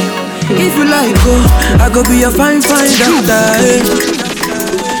 baby. If you like, oh, I go be a fine, fine doctor, eh.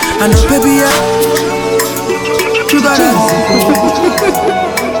 I know, baby, you got it.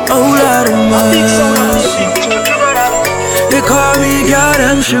 Oh, Lord of mercy. They call me girl,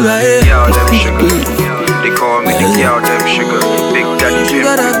 them sugar, yeah. Girl, them sugar. They call me the girl, them sugar. Big daddy,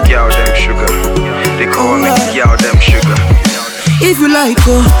 girl, them sugar. They call me the girl, them sugar. If you like,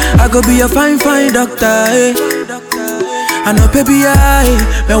 oh, I go be a fine, fine doctor, eh. I know, baby,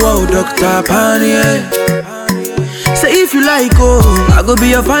 me wow, Dr. Pani, eh. Say if you like, oh, I go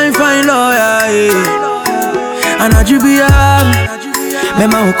be a fine, fine lawyer, eh. And I be me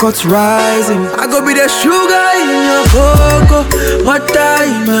my cuts rising. I go be the sugar in your cocoa, water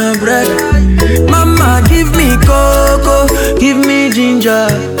in my bread. Mama, give me cocoa, give me ginger.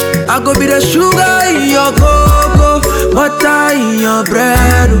 I go be the sugar in your cocoa, water in your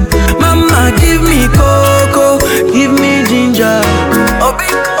bread. Mama, give me cocoa, give me ginger.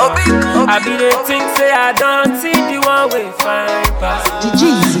 I be the thing say I don't see the one way fine pass. I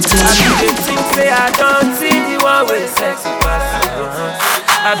be the thing say I don't see the one way sexy pass.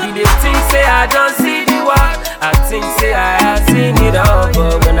 I be the thing say I don't see the one. I think say I have seen it all,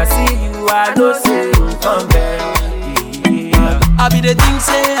 but when I see you, I don't say you come back. Yeah. I be the thing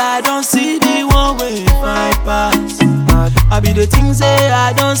say I don't see the one way fine pass. I be the thing say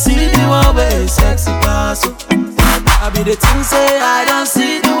I don't see the one way sexy pass. I be the thing say I don't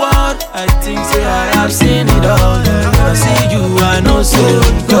see the world. I think say I have seen it all. When I see you, I know so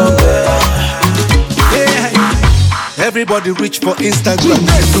come back. Everybody reach for Instagram.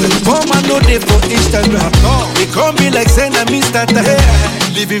 Poor man no day for Instagram. They call me like saying I'm Mr.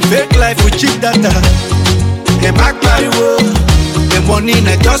 Living fake life with cheap data. Them act like whoa. Them money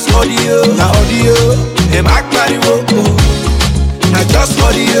na just audio. Na audio. Them act like whoa. Na just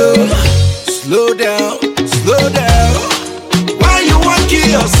audio. Slow down, slow down. Why you want kill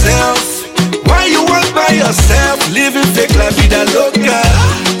yourself? Why you want by yourself? Living fake life with a loca.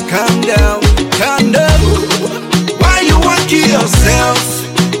 Calm down, calm down. Why you want kill yourself?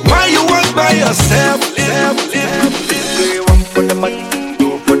 Why you want by yourself? One for the money,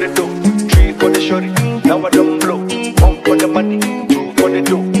 two for the dough, three for the shorty. Now I don't blow. One for the money, two for the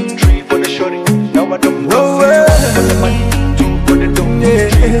dough, three for the shorty. Now I don't blow. One for the money, two for the dough,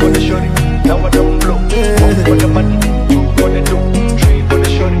 three for the shorty. Now I don't blow. One for the money, two for the dough, three for the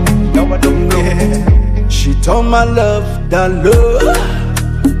shorty. Now I don't blow. She told my love that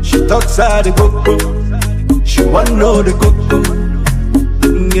love. She talks out the coco. She wanna know the coco,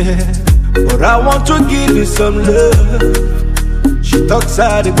 yeah. But I want to give you some love. She talks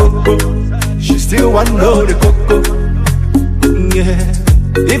out the coco. She still wanna know the coco, yeah.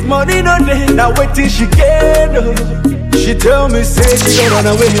 If money no day, now wait till she get up. She tell me say she gon'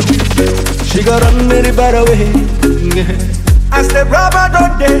 run away. She gon' run very bad away, yeah. As the rubber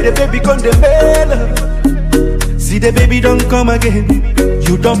don't day, the baby come the mail. See the baby don't come again.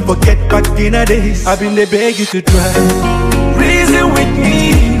 You don't forget back in the days. I've been there beg you to try. Reason with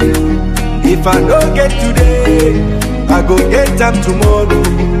me. If I don't get today, I go get time tomorrow.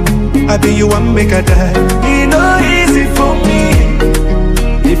 I be you and make a die. It no easy for me.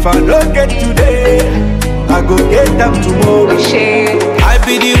 If I don't get today, I go get time tomorrow. I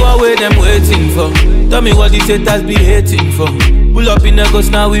be the one where them waiting for. Tell me what these haters be hating for. Pull up in the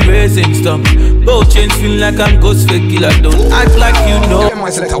ghost, now we raising stuff. Both chains feel like I'm ghost fake killer. Don't act like you know.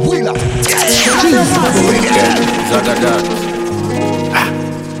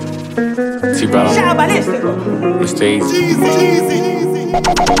 T-Bro. It's easy.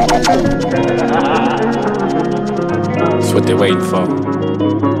 That's what they're waiting for.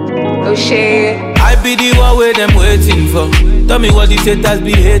 Oh shit. I be the one where them waiting for. Tell me what these haters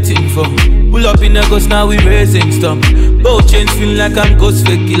be hating for. Pull up in the ghost, now we raising stuff. Both chains feel like I'm ghost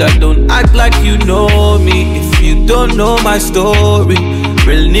fake killer. Don't act like you know me if you don't know my story.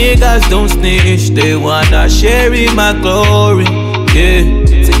 Real niggas don't snitch, they wanna share in my glory. Yeah.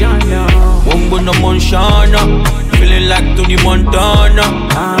 Wombo no Monshana, feeling like Tony Montana.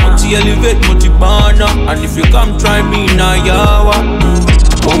 Multi elevate, multi banner, and if you come try me now, yawa.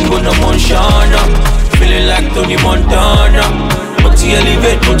 Wombo no Monshana, feeling like Tony Montana. Multi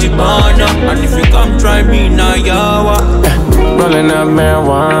elevate, multi banner, and if you come try me now, yawa. Rolling up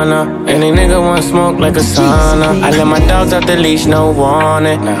marijuana. Any nigga want smoke like a sauna. I let my dogs out the leash, no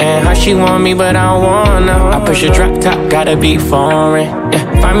warning. And how she want me, but I don't wanna. I push a drop top, gotta be foreign.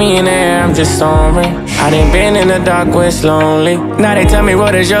 Yeah, find me in the air, I'm just soaring. I done been in the dark where it's lonely. Now they tell me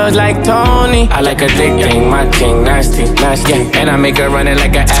what is yours like Tony. I like a thick thing, my king, nasty. Yeah, and I make her run it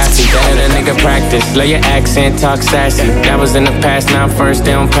like an athlete. That a nigga practice. Love your accent, talk sassy. That was in the past, now I'm first,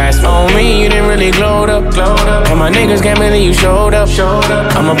 they don't pass. On me, you didn't really glowed up. And my niggas can't believe you showed up.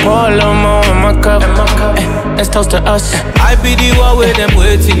 I'ma pour a little more in my cup. Let's toast to us. I be the one where them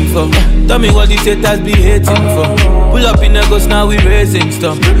waiting for. Tell me what these haters be hating for. Pull up in the ghost, now we raising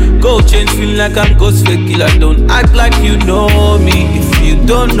stuff. Gold chains feel like I'm ghost fake killer. Don't act like you know me if you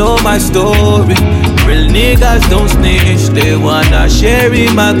don't know my story. Real niggas don't snitch, they wanna share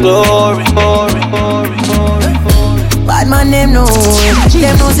in my glory. Bad man them know.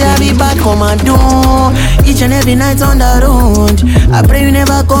 Them know say I be bad come and do. Each and every night on the road. I pray you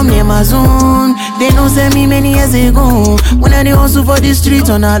never come near my zone. They know say me many years ago. When I dey hustle for the streets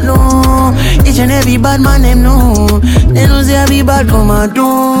on that low. Each and every bad man them know. They know say I be bad come and do.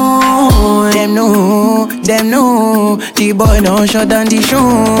 Them know. The boy don't shut down the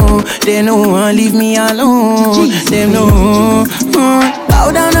show. They know and leave me alone. Them know.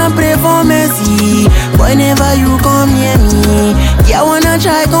 Bow down and pray for mercy. Whenever you come near me, yeah, wanna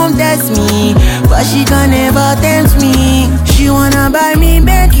try come test me, but she can never tempt me. She wanna buy me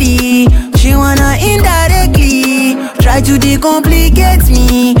Bentley, she wanna indirectly try to decomplicate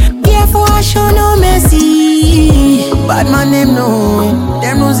me. Therefore I show no mercy. Bad man them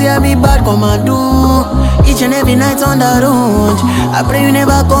know say I be bad come and do. Each each and every night on the road. I pray you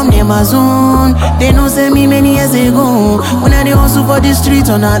never come near my zone. They know say me many years ago. When I dey hustle for the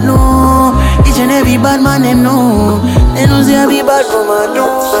streets on that low. Each and every bad man them know. They know say I be bad for my door.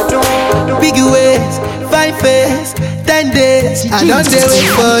 Big ways, 5 face, 10 days. I don't dey wait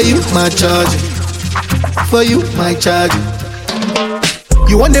for you, my charge. For you, my charge.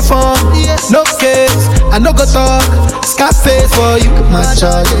 You want the phone? No case. I no go talk. Scarface for you, my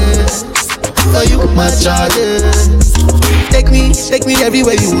charge. For you, my charge. Take me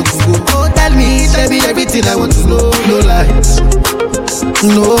everywhere you want to go. Oh, tell me everything I want to know. No lies,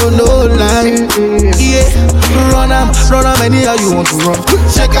 no lie. Yeah, run am anyhow you want to run.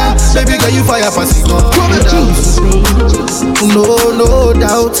 Check out, baby girl, you fire for signal. No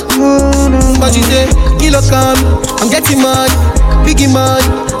doubt. But you say, kilo come, I'm getting money, biggie money.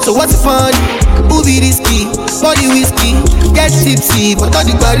 So what's the fun? Who be risky? Body whiskey, get tipsy, but all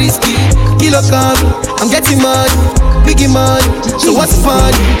the bar risky. Kilo come, I'm getting money, biggie money. So what's the fun?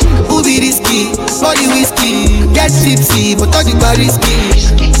 Who be risky? Body whiskey, get tipsy, but all the bar risky.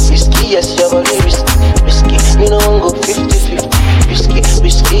 Risky, yes, your body risky. You know I'm go 50-50.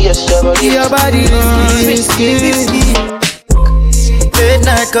 Risky, yes, your body risky. Late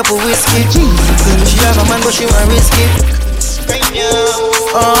night cup of whiskey. She have a man but she want risky.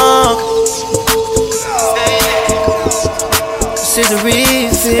 This is a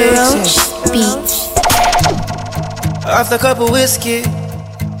refix. After a cup of whiskey.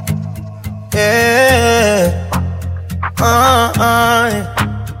 Yeah.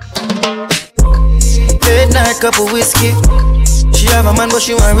 Late night cup of whiskey. She have a man but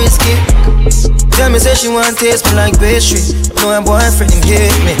she want risky. Tell me say she want taste me like pastry. No her boyfriend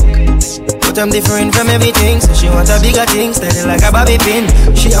hate me, but I'm different from everything. So she want a bigger thing, steady like a bobby pin.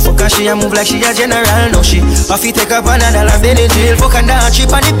 She a fuck and she a move like she a general. No she off it take up another and then in jail. Fuck and down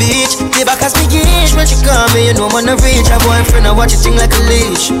cheap on the beach. They back as big ish when she call me. You know man a reach. Her boyfriend a watch it thing like a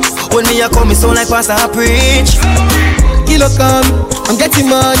leash. When me a come me sound like pastor a preach. Kilo come, I'm getting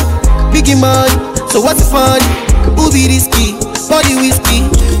money, biggie money. So what's the fun? Who be risky? Body whiskey,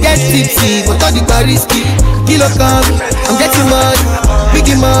 get tipsy, but all the bar risky. Kilo come, I'm getting money,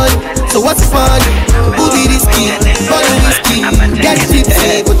 biggie money. So what's the fun? Who be risky? Body whiskey, get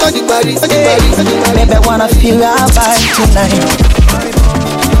tipsy, but all the bar risky. Maybe I wanna feel your vibe tonight.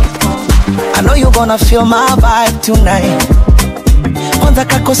 I know you gonna feel my vibe tonight. Kwanza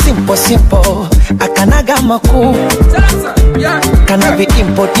kako simple, akanaga makuu. Kana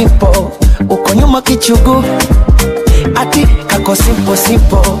vidimpo, uko nyuma kichugu. Ati kako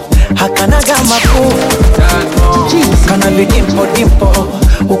simple, hakanaga makuu. Kana vidimpo,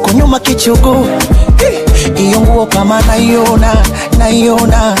 uko nyuma kichugu. Iyo nguo kama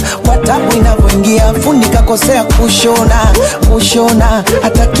naiona kwa tabu inavyoingia. Fundi kakosea kushona,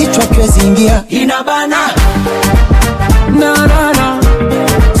 hata kichwa kiwezi ingia. Inabana na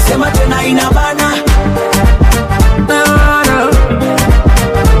sema tena inabana na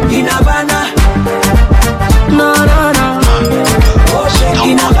inabana na oh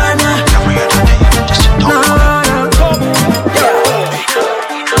inabana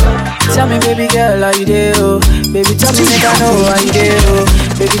Tell me baby girl how you do, oh. Baby tell me make I know how you do, oh.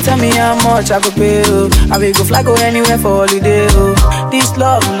 Baby tell me how much I go pay, oh. I will go fly go anywhere for holiday, oh. This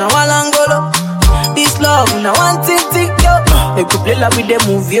love now Walangolo. This love now one thing yo. They could play like with the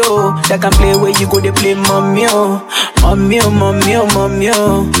movie, yo. They can play where you go, they play mommy, oh. Mommy. Girl,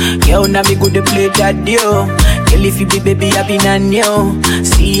 now me go, they play daddy, oh. Girl, if you be baby, I be nanny, oh.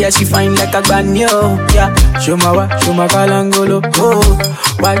 See her, she fine like a banyo, yeah. Show my kalangolo, oh.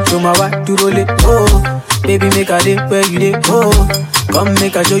 Why, show my what to roll it, oh. Baby, make a day where you day, oh. Come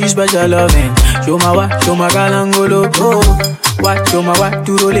make a show you special loving. Show my kalangolo, oh. What, show my what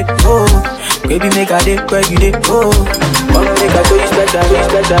to roll it, oh. Baby, make a day where you day, oh. Come make a show you special.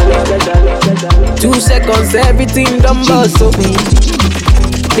 2 seconds, everything done bust, so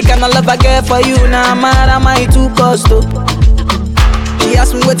the kind of love I get for you, now mad am I too cost, oh. She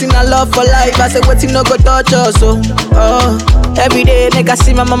asked me waiting I love for life, I said waiting no go touch us, oh. Every day, make I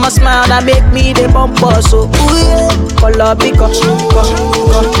see my mama smile, that make me the bump us, so ooh yeah. Color pick up,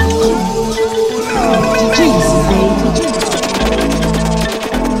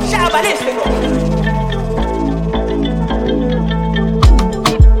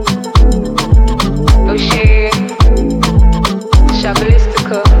 Oh shit,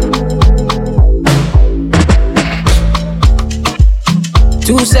 Shabalistica.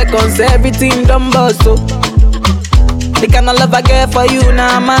 2 seconds, everything done bust, oh. The kind of love I get for you,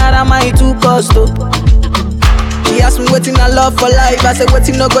 now mad am I too cost, oh. He asked me waiting I love for life. I said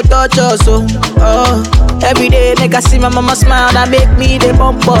waiting no go touch us. So, every day nigga see my mama smile that make me the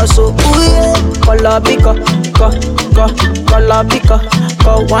bump us. So, ooh yeah. Color picker, color picker.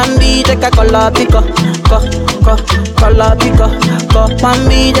 Go one B take a color picker, color picker. Go one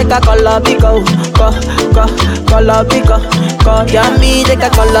B take a color picker, color picker. Go one B take a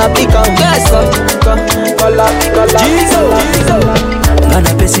color picker. Yes, color picker. Jesus.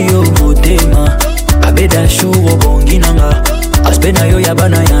 Bana pesi yo motema abeda show bongi nanga aspena yo ya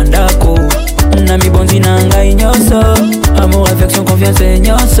bana yandako na mi bonzi nanga inyoso amour affection confiance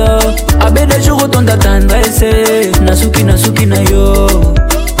inyoso abeda show tonda tendresse nasuki na yo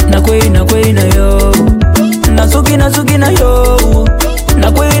na kwei na yo nasuki na yo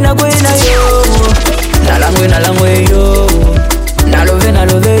na kwei na yo na langwe yo na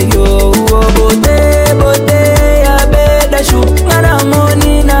love yo bote abeda show ngana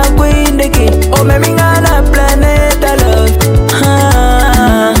money na kwindeke o me ngana planet love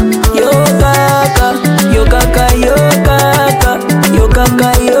yo kaka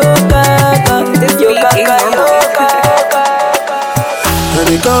and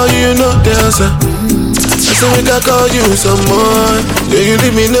they call you no dancer. I say we can call you some more. Yeah, you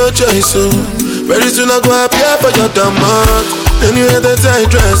leave me no choice, so very soon I go up here for your demand. And you had that tight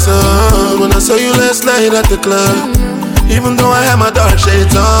dress on when I saw you last night at the club. Even though I had my dark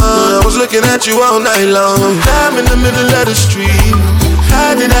shades on, I was looking at you all night long. I'm in the middle of the street.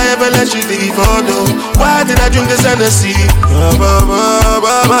 How did I ever let you leave? Oh no, why did I drink this Hennessy?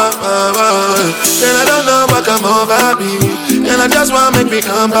 And I don't know what come over me, and I just wanna make me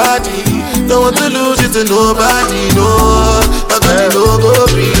come body. Don't want to lose it to nobody, no. I got no go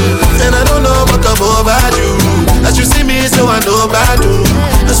free, and I don't know what come over you. As you see me, so I know about you.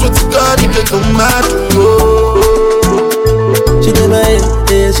 I swear to God, you can come out. She did my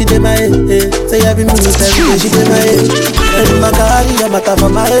head, she did my head. Say every minute, every day, she did my head. And my car, yeah, my top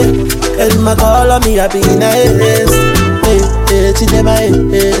of my head. And my call on me, I be in her head. She did my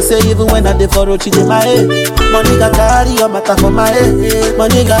head. Say even when I did for road, she did my head. My nigga carry on my top of my head. My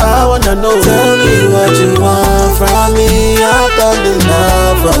nigga, I wanna know. Tell me what you want from me. I've done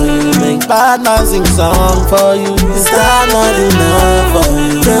enough for you. Make bad man sing song for you. Is that not enough for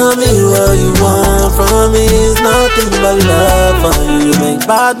you? Tell me what you want from me. It's nothing but love for you. Make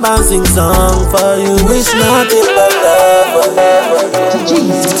bad man sing song for you. It's nothing but love for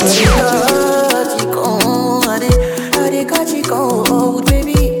you. Oh,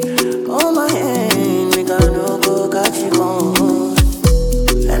 baby, hold my hand, make I no go catch you cold.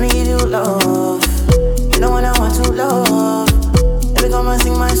 Let me give you love, you know what I want to love. Every time I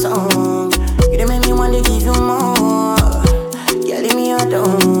sing my song, you done make me want to give you more. Yeah, leave me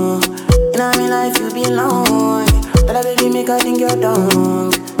alone, you know me life you belong. Tell her baby make I think you're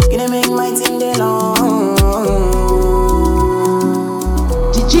dumb, you done make my thing day long.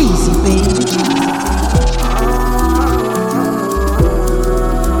 Jeezy, baby.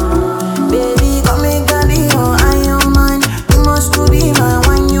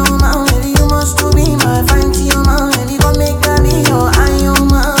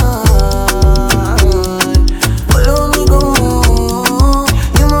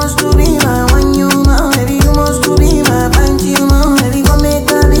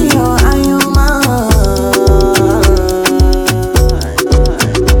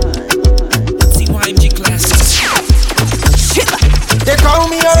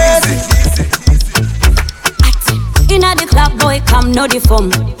 Know the form.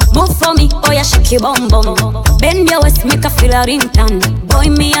 Move for me, oh yeah, shake your bum bum. Bend your waist, make a feel a ringtone. Boy,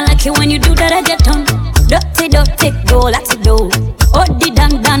 me I like it when you do that, I get on. Dirty, go like to do. Oh, the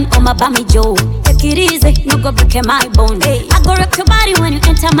dan, oh my bammy Joe. Take it easy, no go break my bone. Hey, I go rock your body when you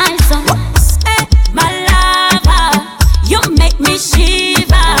enter my zone. Hey, my lover, you make me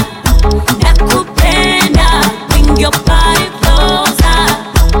shiver. Nakupenda, bring your body closer.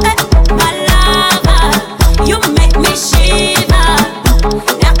 Hey, my lover, you make me shiver.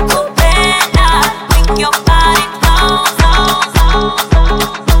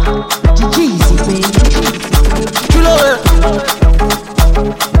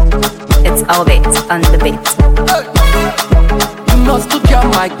 It's Afrobeat on the beat. You must look at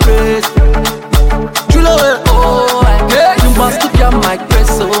my grace. You know it, oh, you must look at my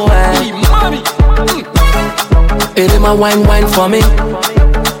grace, oh, it in my wine for me.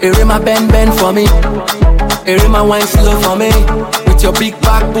 It in my bend for me. It in my wine slow for me. With your big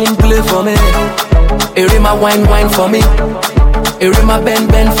back boom play for me. It in my wine for me. It in my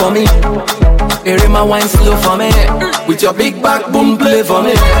bend for me. It in my wine slow for me. With your big back boom play for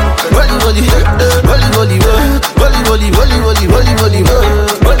me. Rolly rolly, rolly rolly, rolly rolly, rolly rolly, rolly rolly,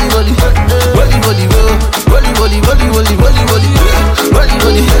 rolly rolly, rolly rolly, rolly rolly,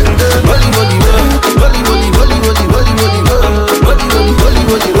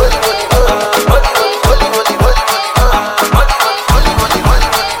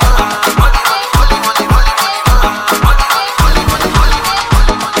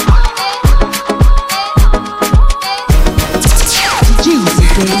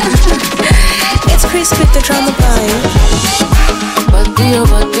 It's Chris with the drama vibe. Bandio,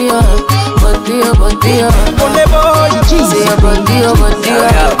 bandio, bandio, bandio. Say a bandio, bandio,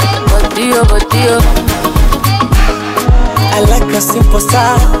 bandio, bandio. I like a simple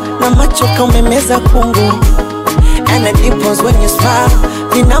style. Na macho kaumemeza kungu. And the dimples when you smile.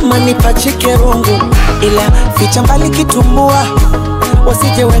 Vinamanipa chikerungu. Ila ficha mbali kitumbua.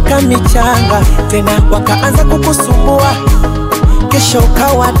 Wasije weka michanga. Tena wakaanza kukusumbua. Kesho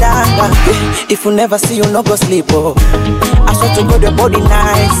ukawa danga. If you never see you no go sleep oh. I swear to God your body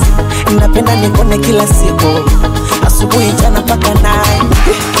nice. Napenda nikone kila siku. Asubuhi jana paka night.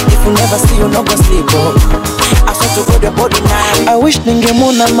 If you never see you no go sleep oh. I swear to God your body nice. I wish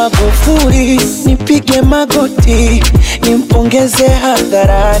ningemona Magufuli. Nipige magoti. Nimpongeze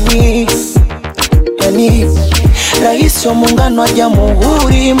hadharani. Yani Rais wa Muungano wa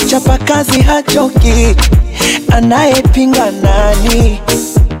Jamhuri, mchapakazi hachoki, anayepinga nani?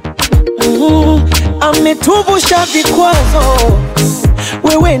 Ametuvusha vikwazo,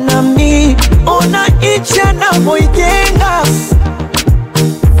 wewe na mimi, ona icha na moijenga.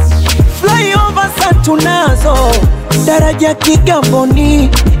 Flyover sa tunazo, daraja Kigamboni,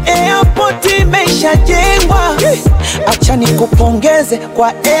 airport imeshajengwa. Acha nikupongeze kwa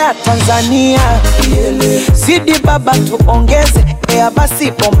Air Tanzania. Zidi baba tuongeze, Air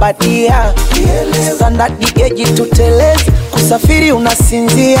basi Bombardia. Standard gauge tuteleze, kusafiri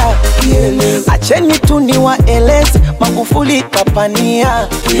unasinzia. Acheni tu niwaeleze, Magufuli kapania.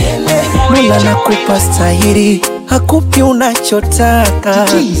 Mola nakupa stahili, hakupi unachotaka.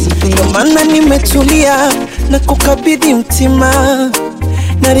 Ndio maana nimetulia na kukabidhi mtima.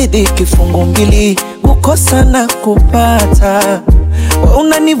 Naridhi kifungu mbili, kukosa na kupata. Wewe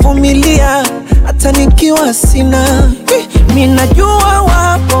unanivumilia hata nikiwa sina. Mimi najua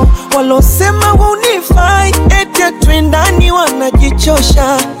wapo walosema unifai, eti twendani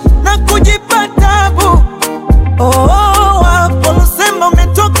wanajichosha na kujipa tabu. Wapo walosema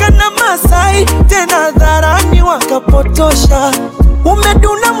umetoka na Masai, tena dharani wakapotosha.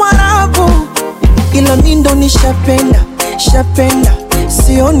 Umeduna Mwarabu, ila mimi ndo nishapenda, shapenda.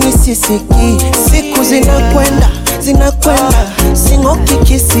 Sioni sisiki, siku zinakwenda, singoki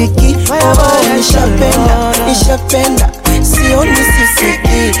kisiki. Nishapenda, nishapenda. Sioni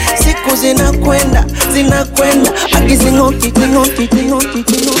sisiki, siku zinakwenda, agizingoki, kingoki.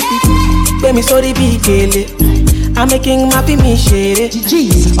 Baby sorry bigele, I'm making my me share.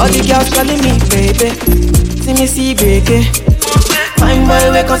 All the girls calling me baby, see me see baby. Fine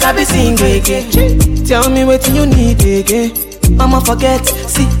boy wake cause I be sing again. Tell me what you need again. I'ma forget,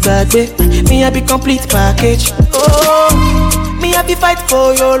 sit back, babe. Me I be complete package. Oh, me I be fight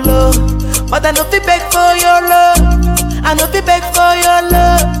for your love, but I no be beg for your love. I no be beg for your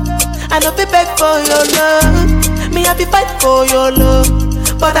love. I no be beg for your love. Me I be fight for your love,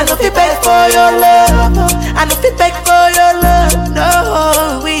 but I no be beg for your love. I no be beg for your love.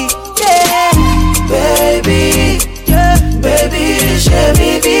 No, we yeah, baby, yeah, baby, show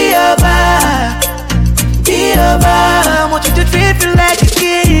me be your vibe. Be a vibe, I want you to treat me like a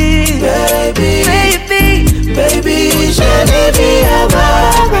kid. Baby, baby, baby, should it be a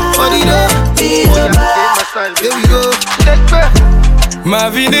vibe? Be a vibe. Here we go. Ma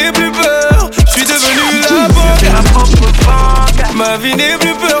vie n'est plus peur, je suis devenu la banque. Ma vie n'est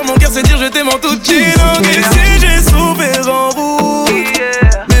plus peur, mon cœur sait dire je t'aime en toute langue. Et si j'ai souffert en vous,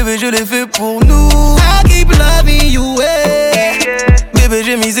 bébé je l'ai fait pour nous. I keep loving you, bébé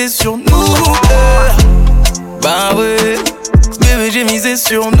j'ai misé sur nous. Bah ouais, bébé j'ai misé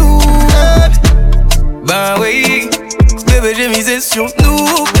sur nous. Bah oui, bébé j'ai misé sur nous.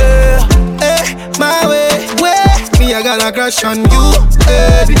 Hey, my way, me I got a crush on you,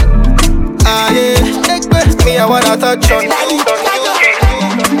 baby. Ah yeah, me I wanna touch on you.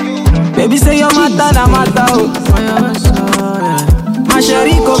 Baby say you're mata na mata oh. My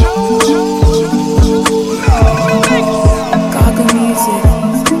sheriko. Gaga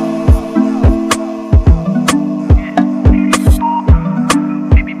music.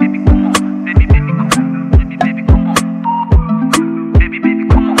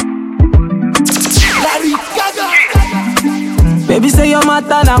 Baby say you're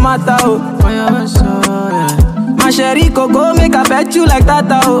mata na mata oh. My sheriko go make I bet you like that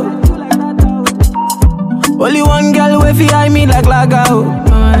oh. Only one girl way fi eye me like laga oh.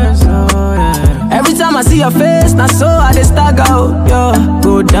 Every time I see your face, not so I dey stagger oh. Yo,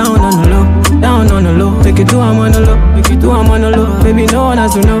 go down on the low, down on the low. Make it do I'm on the low, make it do I'm on the low. Baby no one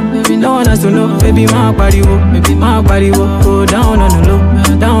has to know, baby no one has to know. Baby my body wo, baby my body wo. Go down on the low,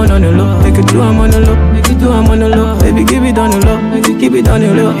 down on the low. Make it do I'm on the low, make it do I'm on the low. Baby give it on the low, make it keep it on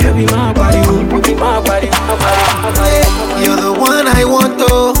the low. Baby my body wo, baby my body, my body, my body. You're the one I want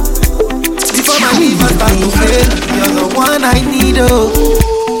to. one I need,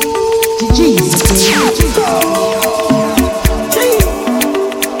 oh.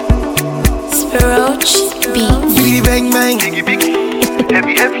 Roach beat. Biggie bang bang. Biggie biggie,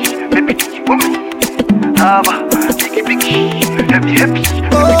 heavy heavy, baby woman. Biggie biggie, heavy heavy,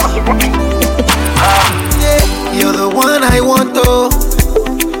 yeah, you're the one I want, oh.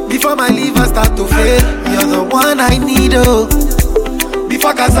 Before my liver start to fail, you're the one I need, oh.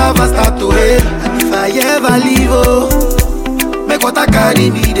 Before cassava start to hail, and if I ever leave, oh, make what I carry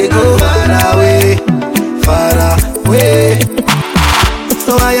me, they go far away, far away.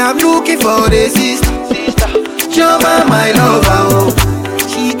 So I am looking for the sister, you're my lover, oh.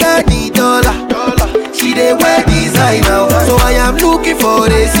 She got the dollar, she dey wear designer, oh. So I am looking for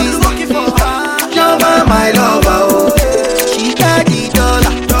the sister, you're my lover, oh. She got the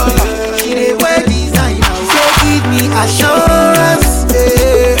dollar, she dey wear designer, oh. So give me assurance,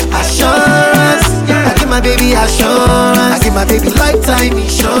 assurance, yeah. I give my baby assurance, I give my baby lifetime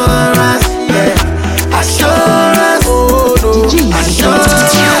insurance, yeah. Assurance, oh no, assurance.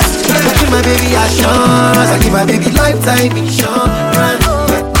 I give my baby assurance, I give my baby lifetime insurance.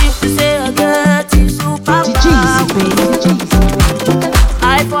 If you say I got you super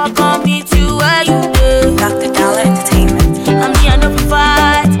I fuck on me too where you live. Dr. Dollar Entertainment. I mean I know you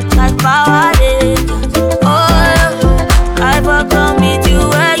fight like power day. Oh, I fuck on me too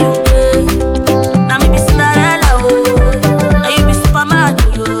where you live. Now me be Cinderella, oh. Now you be Superman,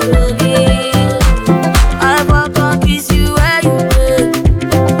 oh. I fuck on kiss you where you live.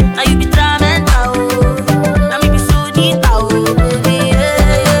 Now you be Tramenta, oh. Now me be Sudita, oh.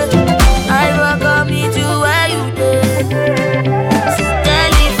 I fuck on me too where you live.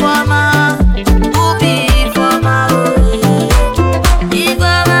 Telly for my, Ubi for my, oh. If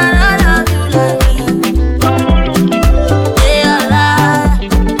I'm not love you like me, they all lie.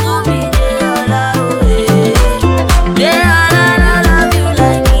 Ubi, they all lie, oh. They all love you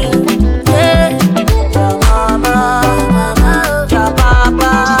like me. Yeah, your mama, your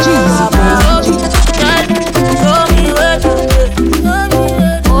papa, show me where to go.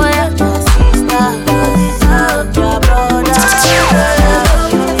 Oh yeah, your sister, your brother.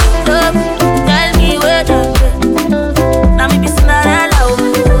 Tell me where to go. Now me be Cinderella, oh.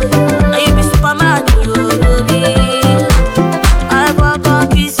 Now you be Superman, oh. I walk on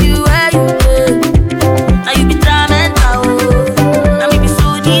kiss you where you live. Now you be Tramenta, oh. Now me be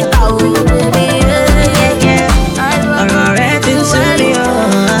Sudita, oh. Alright,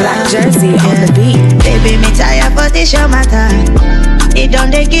 Black jersey on the beat. Baby, me tired for this show matter. It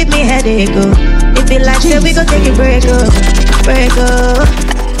don't they give me headache, oh. It feel like say we go take a break, oh. Break, oh.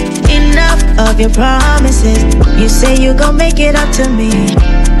 Enough of your promises. You say you gon' make it up to me,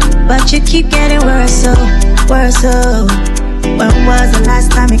 but you keep getting worse, oh, worse, oh. When was the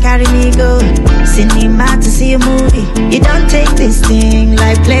last time you carried me go cinema to see a movie? You don't take this thing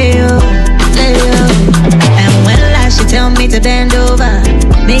like play, oh, play, oh. And when last you tell me to bend over,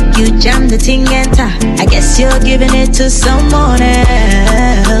 make you jam the thing enter, I guess you're giving it to someone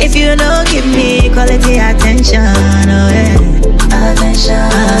else. If you don't give me quality attention, oh yeah, attention.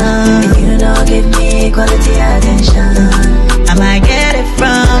 If you don't give me quality attention, I might get it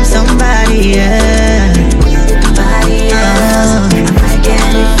from somebody else. Somebody else. I might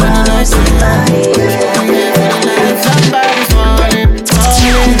get it from somebody else. Somebody's falling,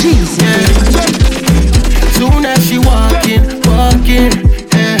 yeah. Soon as she walking,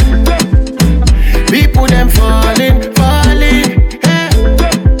 yeah. People them falling, yeah.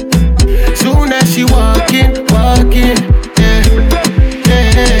 Soon as she walking, yeah.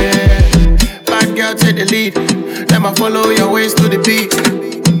 Bad girl take the lead, let me follow your waist to the beat.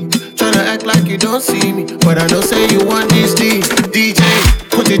 Tryna act like you don't see me, but I know say you want this DJ,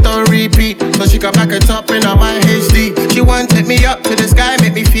 put it on repeat, so she can back it up in my HD. She want take me up to the sky,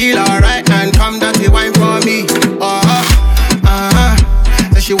 make me feel alright, and come dirty wine for me.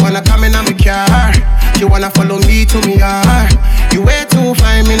 So she wanna come in on my car, she wanna follow me to me yard. You way too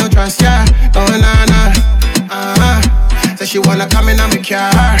fine, me no trust ya. Oh na na. So she wanna come in on my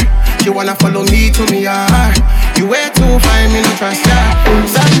car, she wanna follow me to me yard. You way too fine, me no trust ya.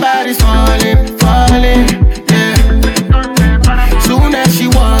 Somebody's falling, yeah. Soon as she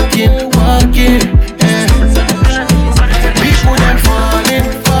walking, yeah. People them falling,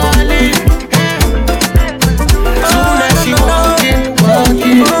 yeah. Soon as she walking,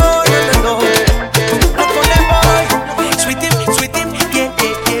 yeah. Sweet him, yeah,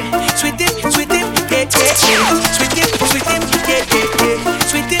 yeah, yeah. Sweet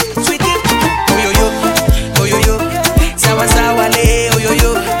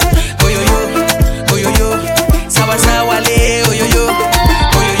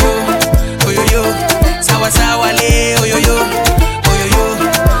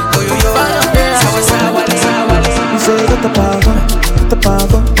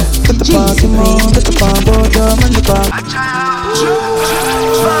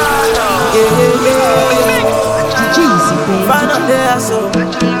there, so.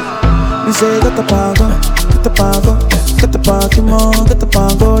 Me say, get the pango, get the pango, get the party more, get the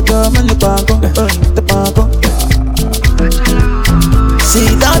pango, drum and the pango, get the pango. See,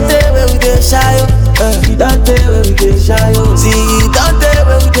 don't tell where we get shy, don't tell where we get shy, see, don't tell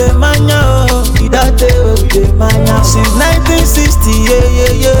where we get mania, don't tell where we get mania. Since 1960,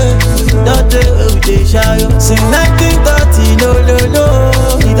 yeah, don't tell where we get shy, since 1930, no,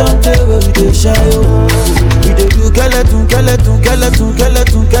 don't tell where we get shy, we dey do skeleton, skeleton,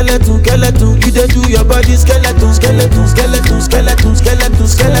 skeleton, skeleton, skeleton, skeleton. You dey do your body skeleton, skeleton, skeleton, skeleton, skeleton,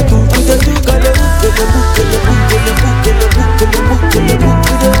 skeleton. You dey do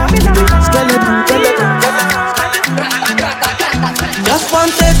skeleton, just one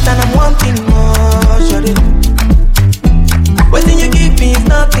taste and I'm wanting more, shawty. Waiting you give me is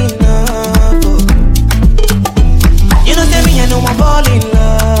not enough. Oh. You know tell me I know I'm falling in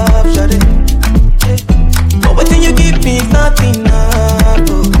love, shawty. But waiting you give me is not enough.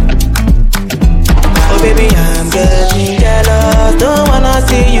 Oh baby, I'm getting jealous. Don't wanna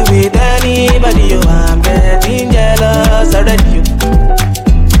see you with anybody. Oh, I'm getting jealous already.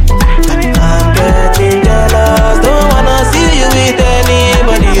 I'm getting jealous. Don't wanna see you with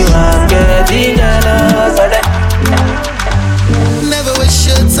anybody. Oh, I'm getting jealous already. Never waste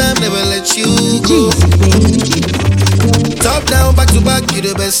your time, never let you go. Top down, back to back, you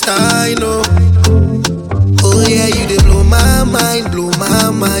the best I know. Oh yeah, you dey blow my mind, blow my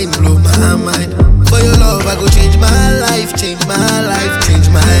mind, blow my mind. For your love, I go change my life, change my life, change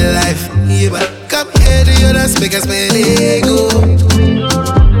my life. Yeah, but come here to your dance, make us spend ego.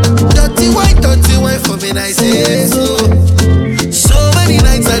 Dirty wine for me, I say so. So many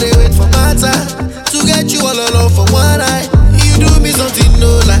nights I dey wait for my time to get you all alone for one night. You do me something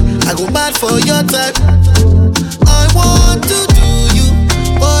no lie, I go mad for your type. I want to do you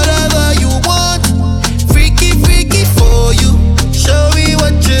whatever you want. Freaky for you. Show me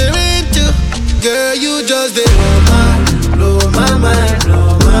what you're into. Girl, you just did blow my mind,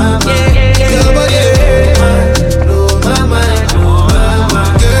 blow my mind. Your body, blow my mind, blow my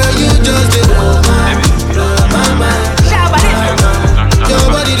mind. Girl, you just did blow my mind. Your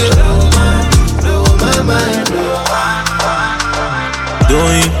body, blow my mind, blow my mind.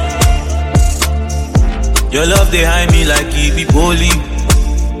 Doing your love behind me like it be bowling.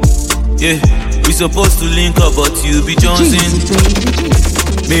 Yeah, we supposed to link up, but you be Johnson.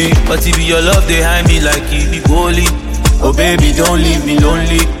 Me, but if your love behind me like it be bowling. Oh baby, don't leave me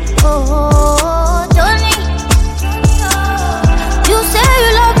lonely. Oh, don't leave. You say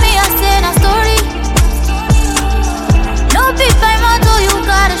you love me, I say a story. No big by motto, you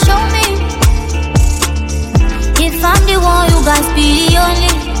gotta show me. If I'm the one, you guys be the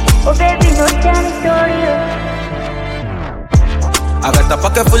only. Oh baby, no tell me story. I got a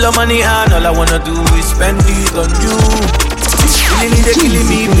pocket full of money and all I wanna do is spend it on you. It's killing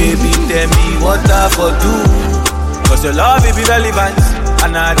me, baby, tell me what I for do. Cause your love it be relevant,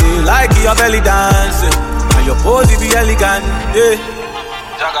 and I do like your belly dance, and your pose it be elegant, yeah.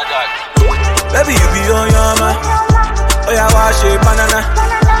 Jaga jag. Baby, you be on your man. Oh yeah, wash it, banana.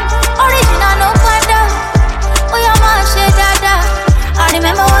 Original no panda. Oh yeah, wash it, dada. I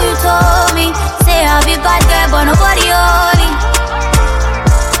remember what you told me. Say I'll be bad girl, but nobody only.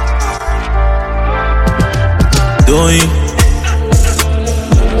 Doing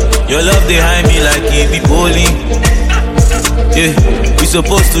your love behind me like it be bowling. Yeah, we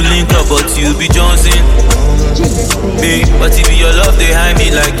supposed to link up, but you be Johnson. Babe, but if your love behind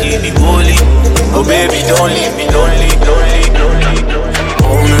me like it be bowling. Oh baby, don't leave me lonely, lonely, lonely, lonely.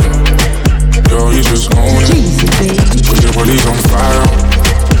 Own it, girl, you just own it. Put your body on fire.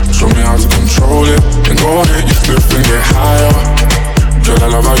 Show me how to control it. Then go ahead, you flip and get higher. Girl, I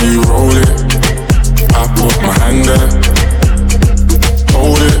love how you roll it. I put my hand there.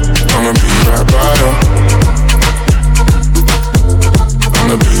 Hold it, I'ma be right by you.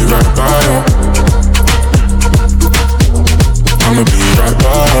 I'ma be right by you. I'ma be right by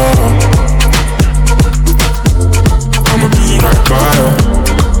you. I'ma be right by you.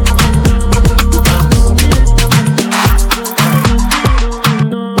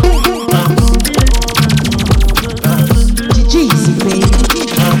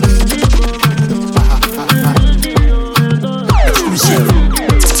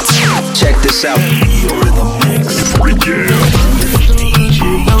 Out. You're in the mix.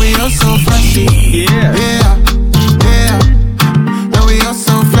 Now we all so flashy. Yeah. Now we all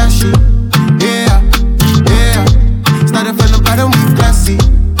so flashy. Yeah. Started from the bottom, we classy.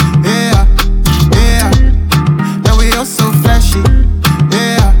 Yeah. Now we all so flashy.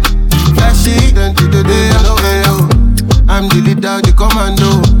 Yeah. Flashy. Then to the day I know. I'm the leader, the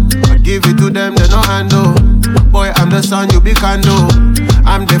commando. I give it to them, they no handle. Boy, I'm the the son, you be candle.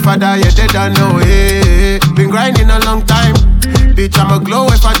 I'm the father, you dead I know. Hey, been grinding a long time. Bitch, I'ma glow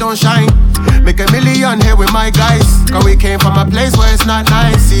if I don't shine. Make $1 million here with my guys. Cause we came from a place where it's not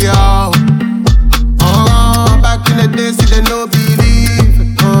nice, yo. Oh, back in the days, they no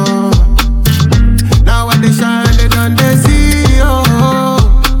believe. Oh, now when they shine, they done they see. Oh,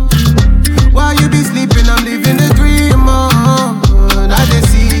 while you be sleeping, I'm living the dream. Oh, now they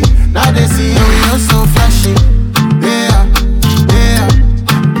see, oh, we are so flashy. Yeah, yeah.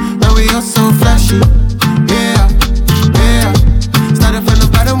 Now we are so flashy. Yeah, yeah. Started from the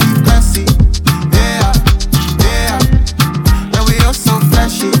bottom, we classy. Yeah, yeah. Now we are so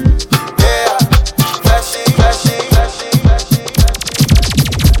flashy. Yeah, flashy, flashy, flashy, flashy.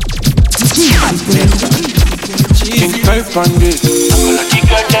 King Five on this. I'm gonna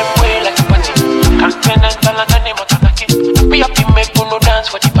jiggle them way like a party. Continental and the name of Tanaki. We have to make no dance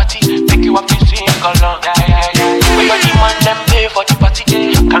for the party. Make you happy sing along. We are the man them pay for the party.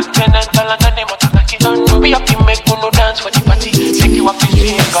 Continental and the name of Tanaki. We have to make no dance for the party. Make you happy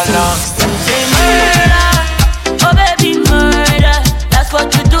sing along. Say murder, oh baby murder. That's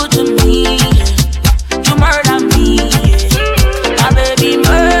what you do to me. You murder me, my baby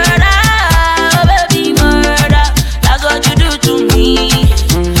murder, oh baby murder. That's what you do to me,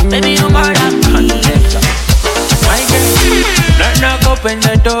 baby you murder me. My girl, knock open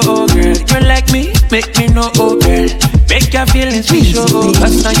the door, girl. You like me, make me know, oh girl. Make your feelings be show,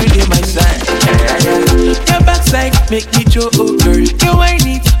 cause now you hear my side. Your backside make me show, oh girl. You ain't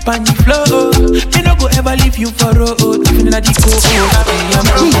it, pan the floor. Me no go ever leave you for road. Even in a deco,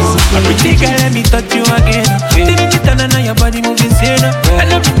 a pretty girl, let me touch you again. Didn't you turn on your body moving sane? I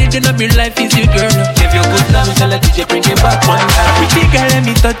know me needing up your life is you, girl. Give you good love, tell a DJ bring it back one time. Pretty girl, let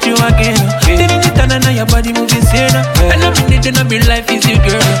me touch you again. Didn't you turn on your body moving sane? I know me needing up your life is you,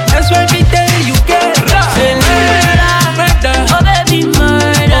 girl. That's why me tell you, girl. Say murder, oh baby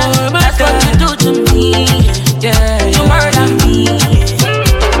murder. That's what you do to me. Yeah, you murder me,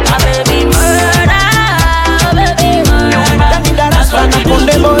 my baby murder, oh baby murder. That's what you do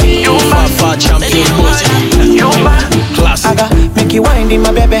to me. Fafa champion boys. Class. Aga make you wind in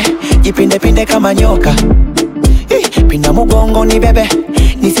my baby. Jipinde pinde kama nyoka. Pinda mugongo ni bebe.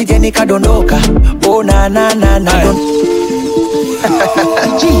 Nisije nikadondoka. Oh na na na na.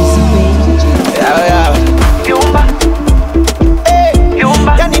 Yeah.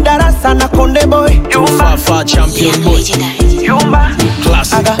 Yani darasa na konde boy. Fafa champion boy.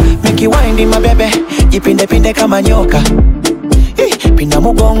 Class. Aga make you wind in my baby. Jipinde pinde kama nyoka. Pinda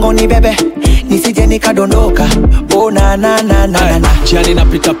mugongo ni bebe. Nisije nikadondoka. Oh na na na na na. Jani na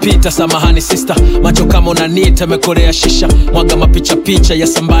pita pita, samahani sister. Macho kama unanita, mekorea shisha. Mwaga mapicha picha ya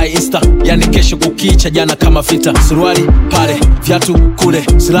sambaye insta. Yani kesho kukicha, jana kama vita. Suruali pale, viatu kule.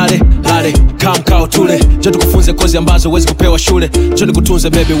 Silale, lale, kamkao tule. Njoo tukufunze kozi ambazo huwezi kupewa shule. Njoo nikutunze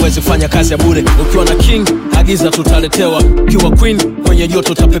baby, huwezi fanya kazi ya bure. Ukiwa na king, agiza tutaletewa. Ukiwa queen, kwenye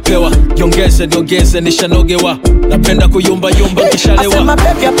joto utapepewa. Niongeze, nishanogewa. Napenda kuyumba yumba kishalewa. Asema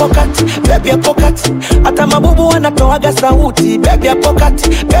baby ya pocket. Hata mabubu wanatoaga sauti. Baby ya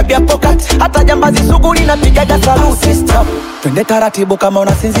pocket. Hata jambazi sugu linapigaga saluti. Stop. Twende taratibu kama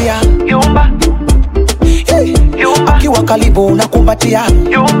unasinzia. Yumba. Akiwa karibu unakumbatia.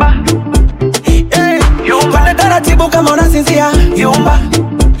 Yumba. Twende taratibu kama unasinzia. Yumba.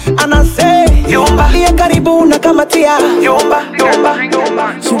 Anase. Yumba. Liye karibu unakamatia. Yumba.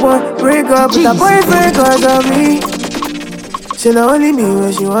 She want break up with her boyfriend cause of me. She not only me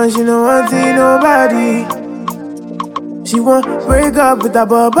when she want, she no wanting nobody. She want break up with her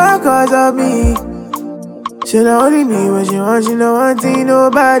baba cause of me. She not only me when she want, she no wanting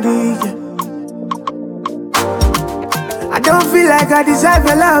nobody. I don't feel like I deserve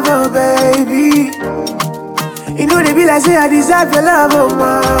your love, oh baby. You know they feel like say I deserve your love, oh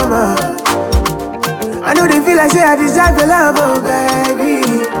mama. I know they feel like say I deserve your love, oh baby.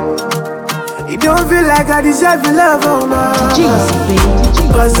 You don't feel like I deserve your love, oh mama.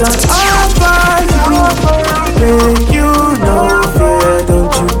 Cause I'm all for you. When you know fear,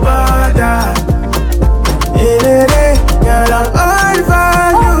 don't you bother. Girl, I'm all for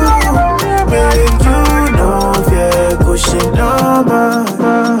you. When you know fear, go shit no more.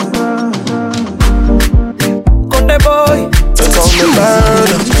 Conde boy, it's on the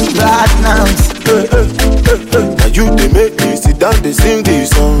burner. Platinums. Now you they make me sit down, they sing this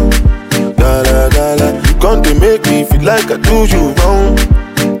song. Gala, you come to make me feel like I do you wrong.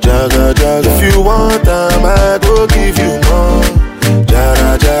 Jaga, if you want time, I go give you more.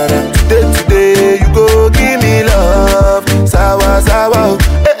 Jara, today you go give me love. Sawa,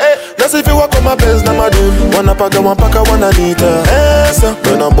 that's if you walk on my best, now my dude. One pack, one Anita. Esa,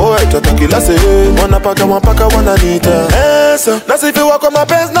 when I'm boy, tataki la se. One Wanapaka wananita. Esa, nasi if you walk on my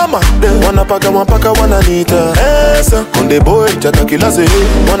pants na man. Wanapaka wananita. Esa, konde boy chata kilaze.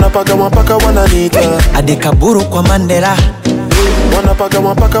 Wanapaka wananita. Adekaburu kwa Mandela.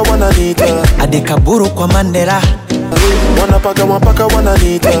 Wanapaka wananita. Adekaburu kwa Mandela. Wanapaka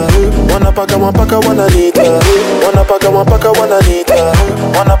wananita. Wanapaka wananita. Wanapaka wananita.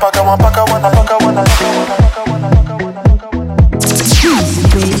 Wanapaka wananita.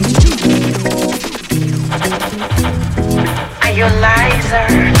 Are you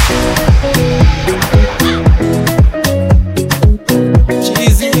liar?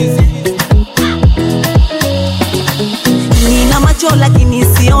 Nina macho lakini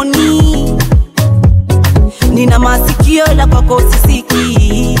sioni, nina masikio la kwako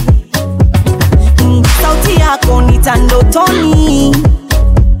sisiki. Sauti yako nita ndotoni,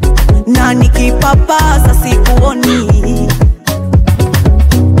 na nikipapasa sikuoni.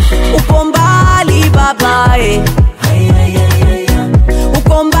 Uko mbali baba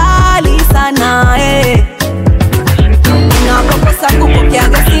uko mbali sana napokosa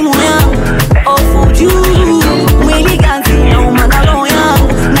kupokeaga simu yangu ofu juu, mwili ganzi na umana roho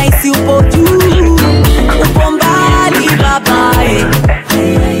yangu naisi upo juu. Uko mbali baba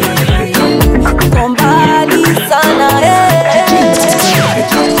uko mbali sana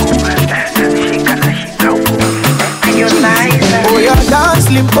Oh yeah, dance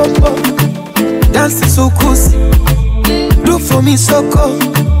limpopo, dance sukusi. Do for me soko,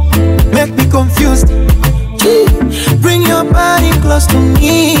 make me confused. Bring your body close to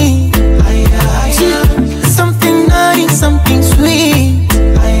me. Something nice, something sweet.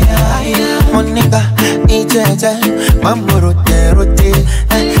 Monica, ijeje, mambo rote.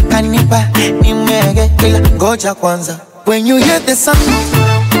 Kanipa, nimege, kila goja kwanza. When you hear the sound,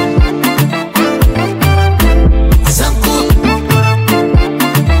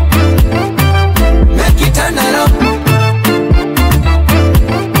 make it turn around.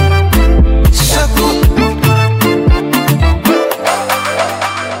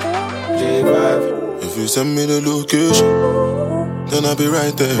 If you send me the location, then I'll be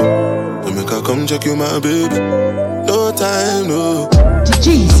right there. Then make I come check you, my baby. No time, no.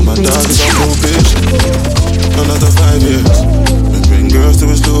 My dog is on probation. Another 5 years. We bring girls to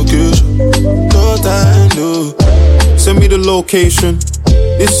his location. No time, no. Send me the location.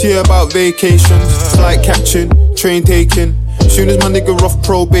 This year about vacations. Flight catching, train taking. Soon as my nigga off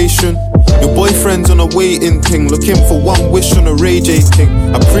probation. Your boyfriend's on a waiting thing, looking for one wish on a Ray J thing.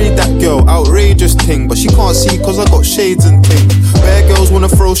 I prayed that girl, outrageous thing, but she can't see cause I got shades and thing. Bad girls wanna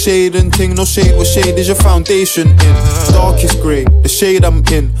throw shade and thing, no shade, what shade is your foundation in? Darkest grey, the shade I'm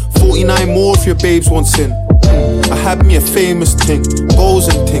in. 49 more if your babes want sin. I had me a famous thing, goals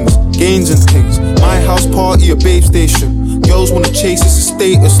and things, gains and things. My house party, a babe station. Girls wanna chase, it's a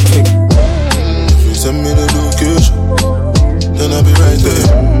status thing. If you send me the location, then I'll be right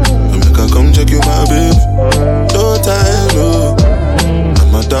there. I come check you, my baby. No time, no.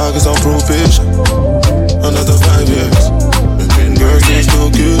 And my dog is on probation. Another 5 years. Between girls, there's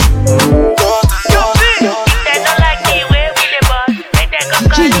no good. No time, no. They don't like the way we the boss. They take a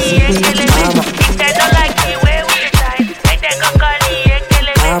call, they don't like the way we the time. They take a call, they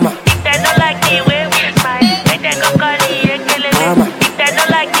don't like the way we the smile. They take a call, they don't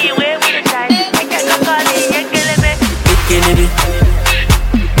like the way we the time. They take a call, they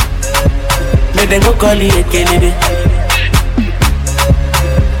Then go call it Ekelebe.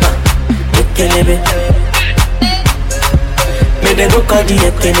 Ekelebe. Me then go call it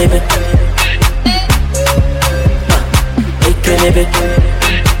Ekelebe. Ekelebe.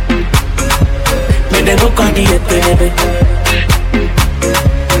 Me then go call it Ekelebe.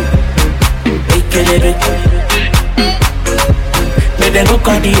 Ekelebe. Me then go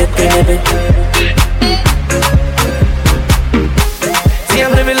call it Ekelebe. See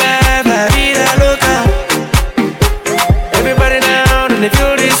I'm living life. They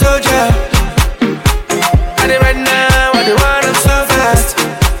feel this soldier. I did right now, I do want them so fast.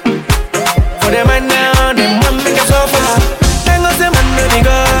 For them right now, they want me get so far. Hang on, them under the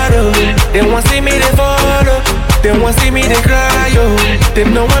guard, oh. They want see me, they follow. They want see me, they cry, oh. They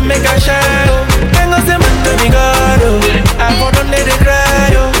know I make a shine, oh. Hang on, them under the guard, oh. I for them, they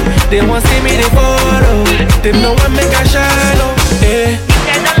cry, oh. They want see me, they follow. They know I make a shine, oh. Yeah.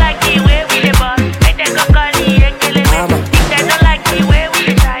 They don't like the way we the boss. They take a call, they don't like the way we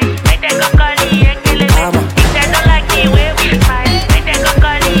the time. They take a call, they don't like the way we the smile. They take a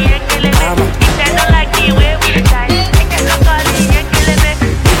call, they don't like the way we the time. They take a call,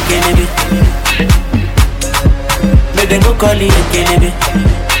 Ekelebe. Me then go call it Ekelebe.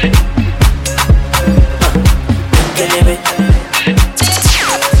 Ekelebe.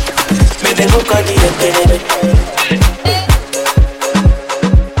 Me then go call it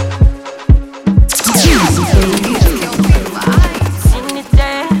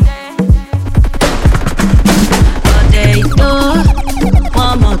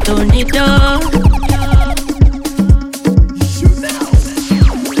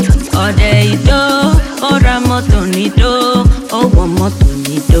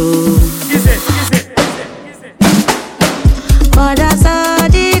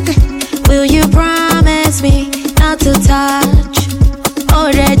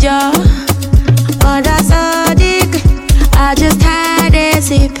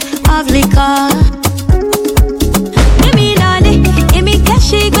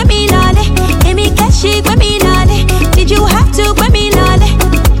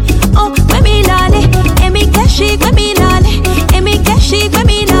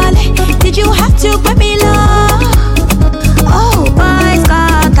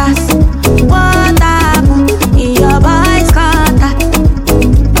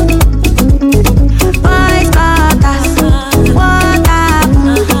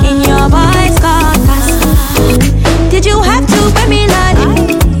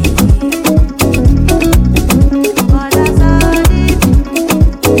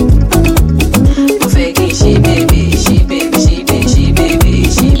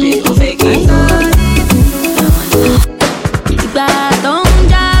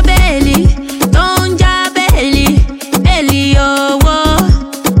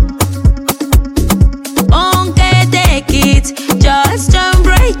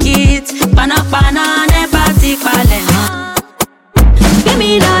Give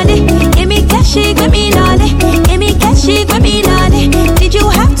me lolly, give me cash, give me lolly.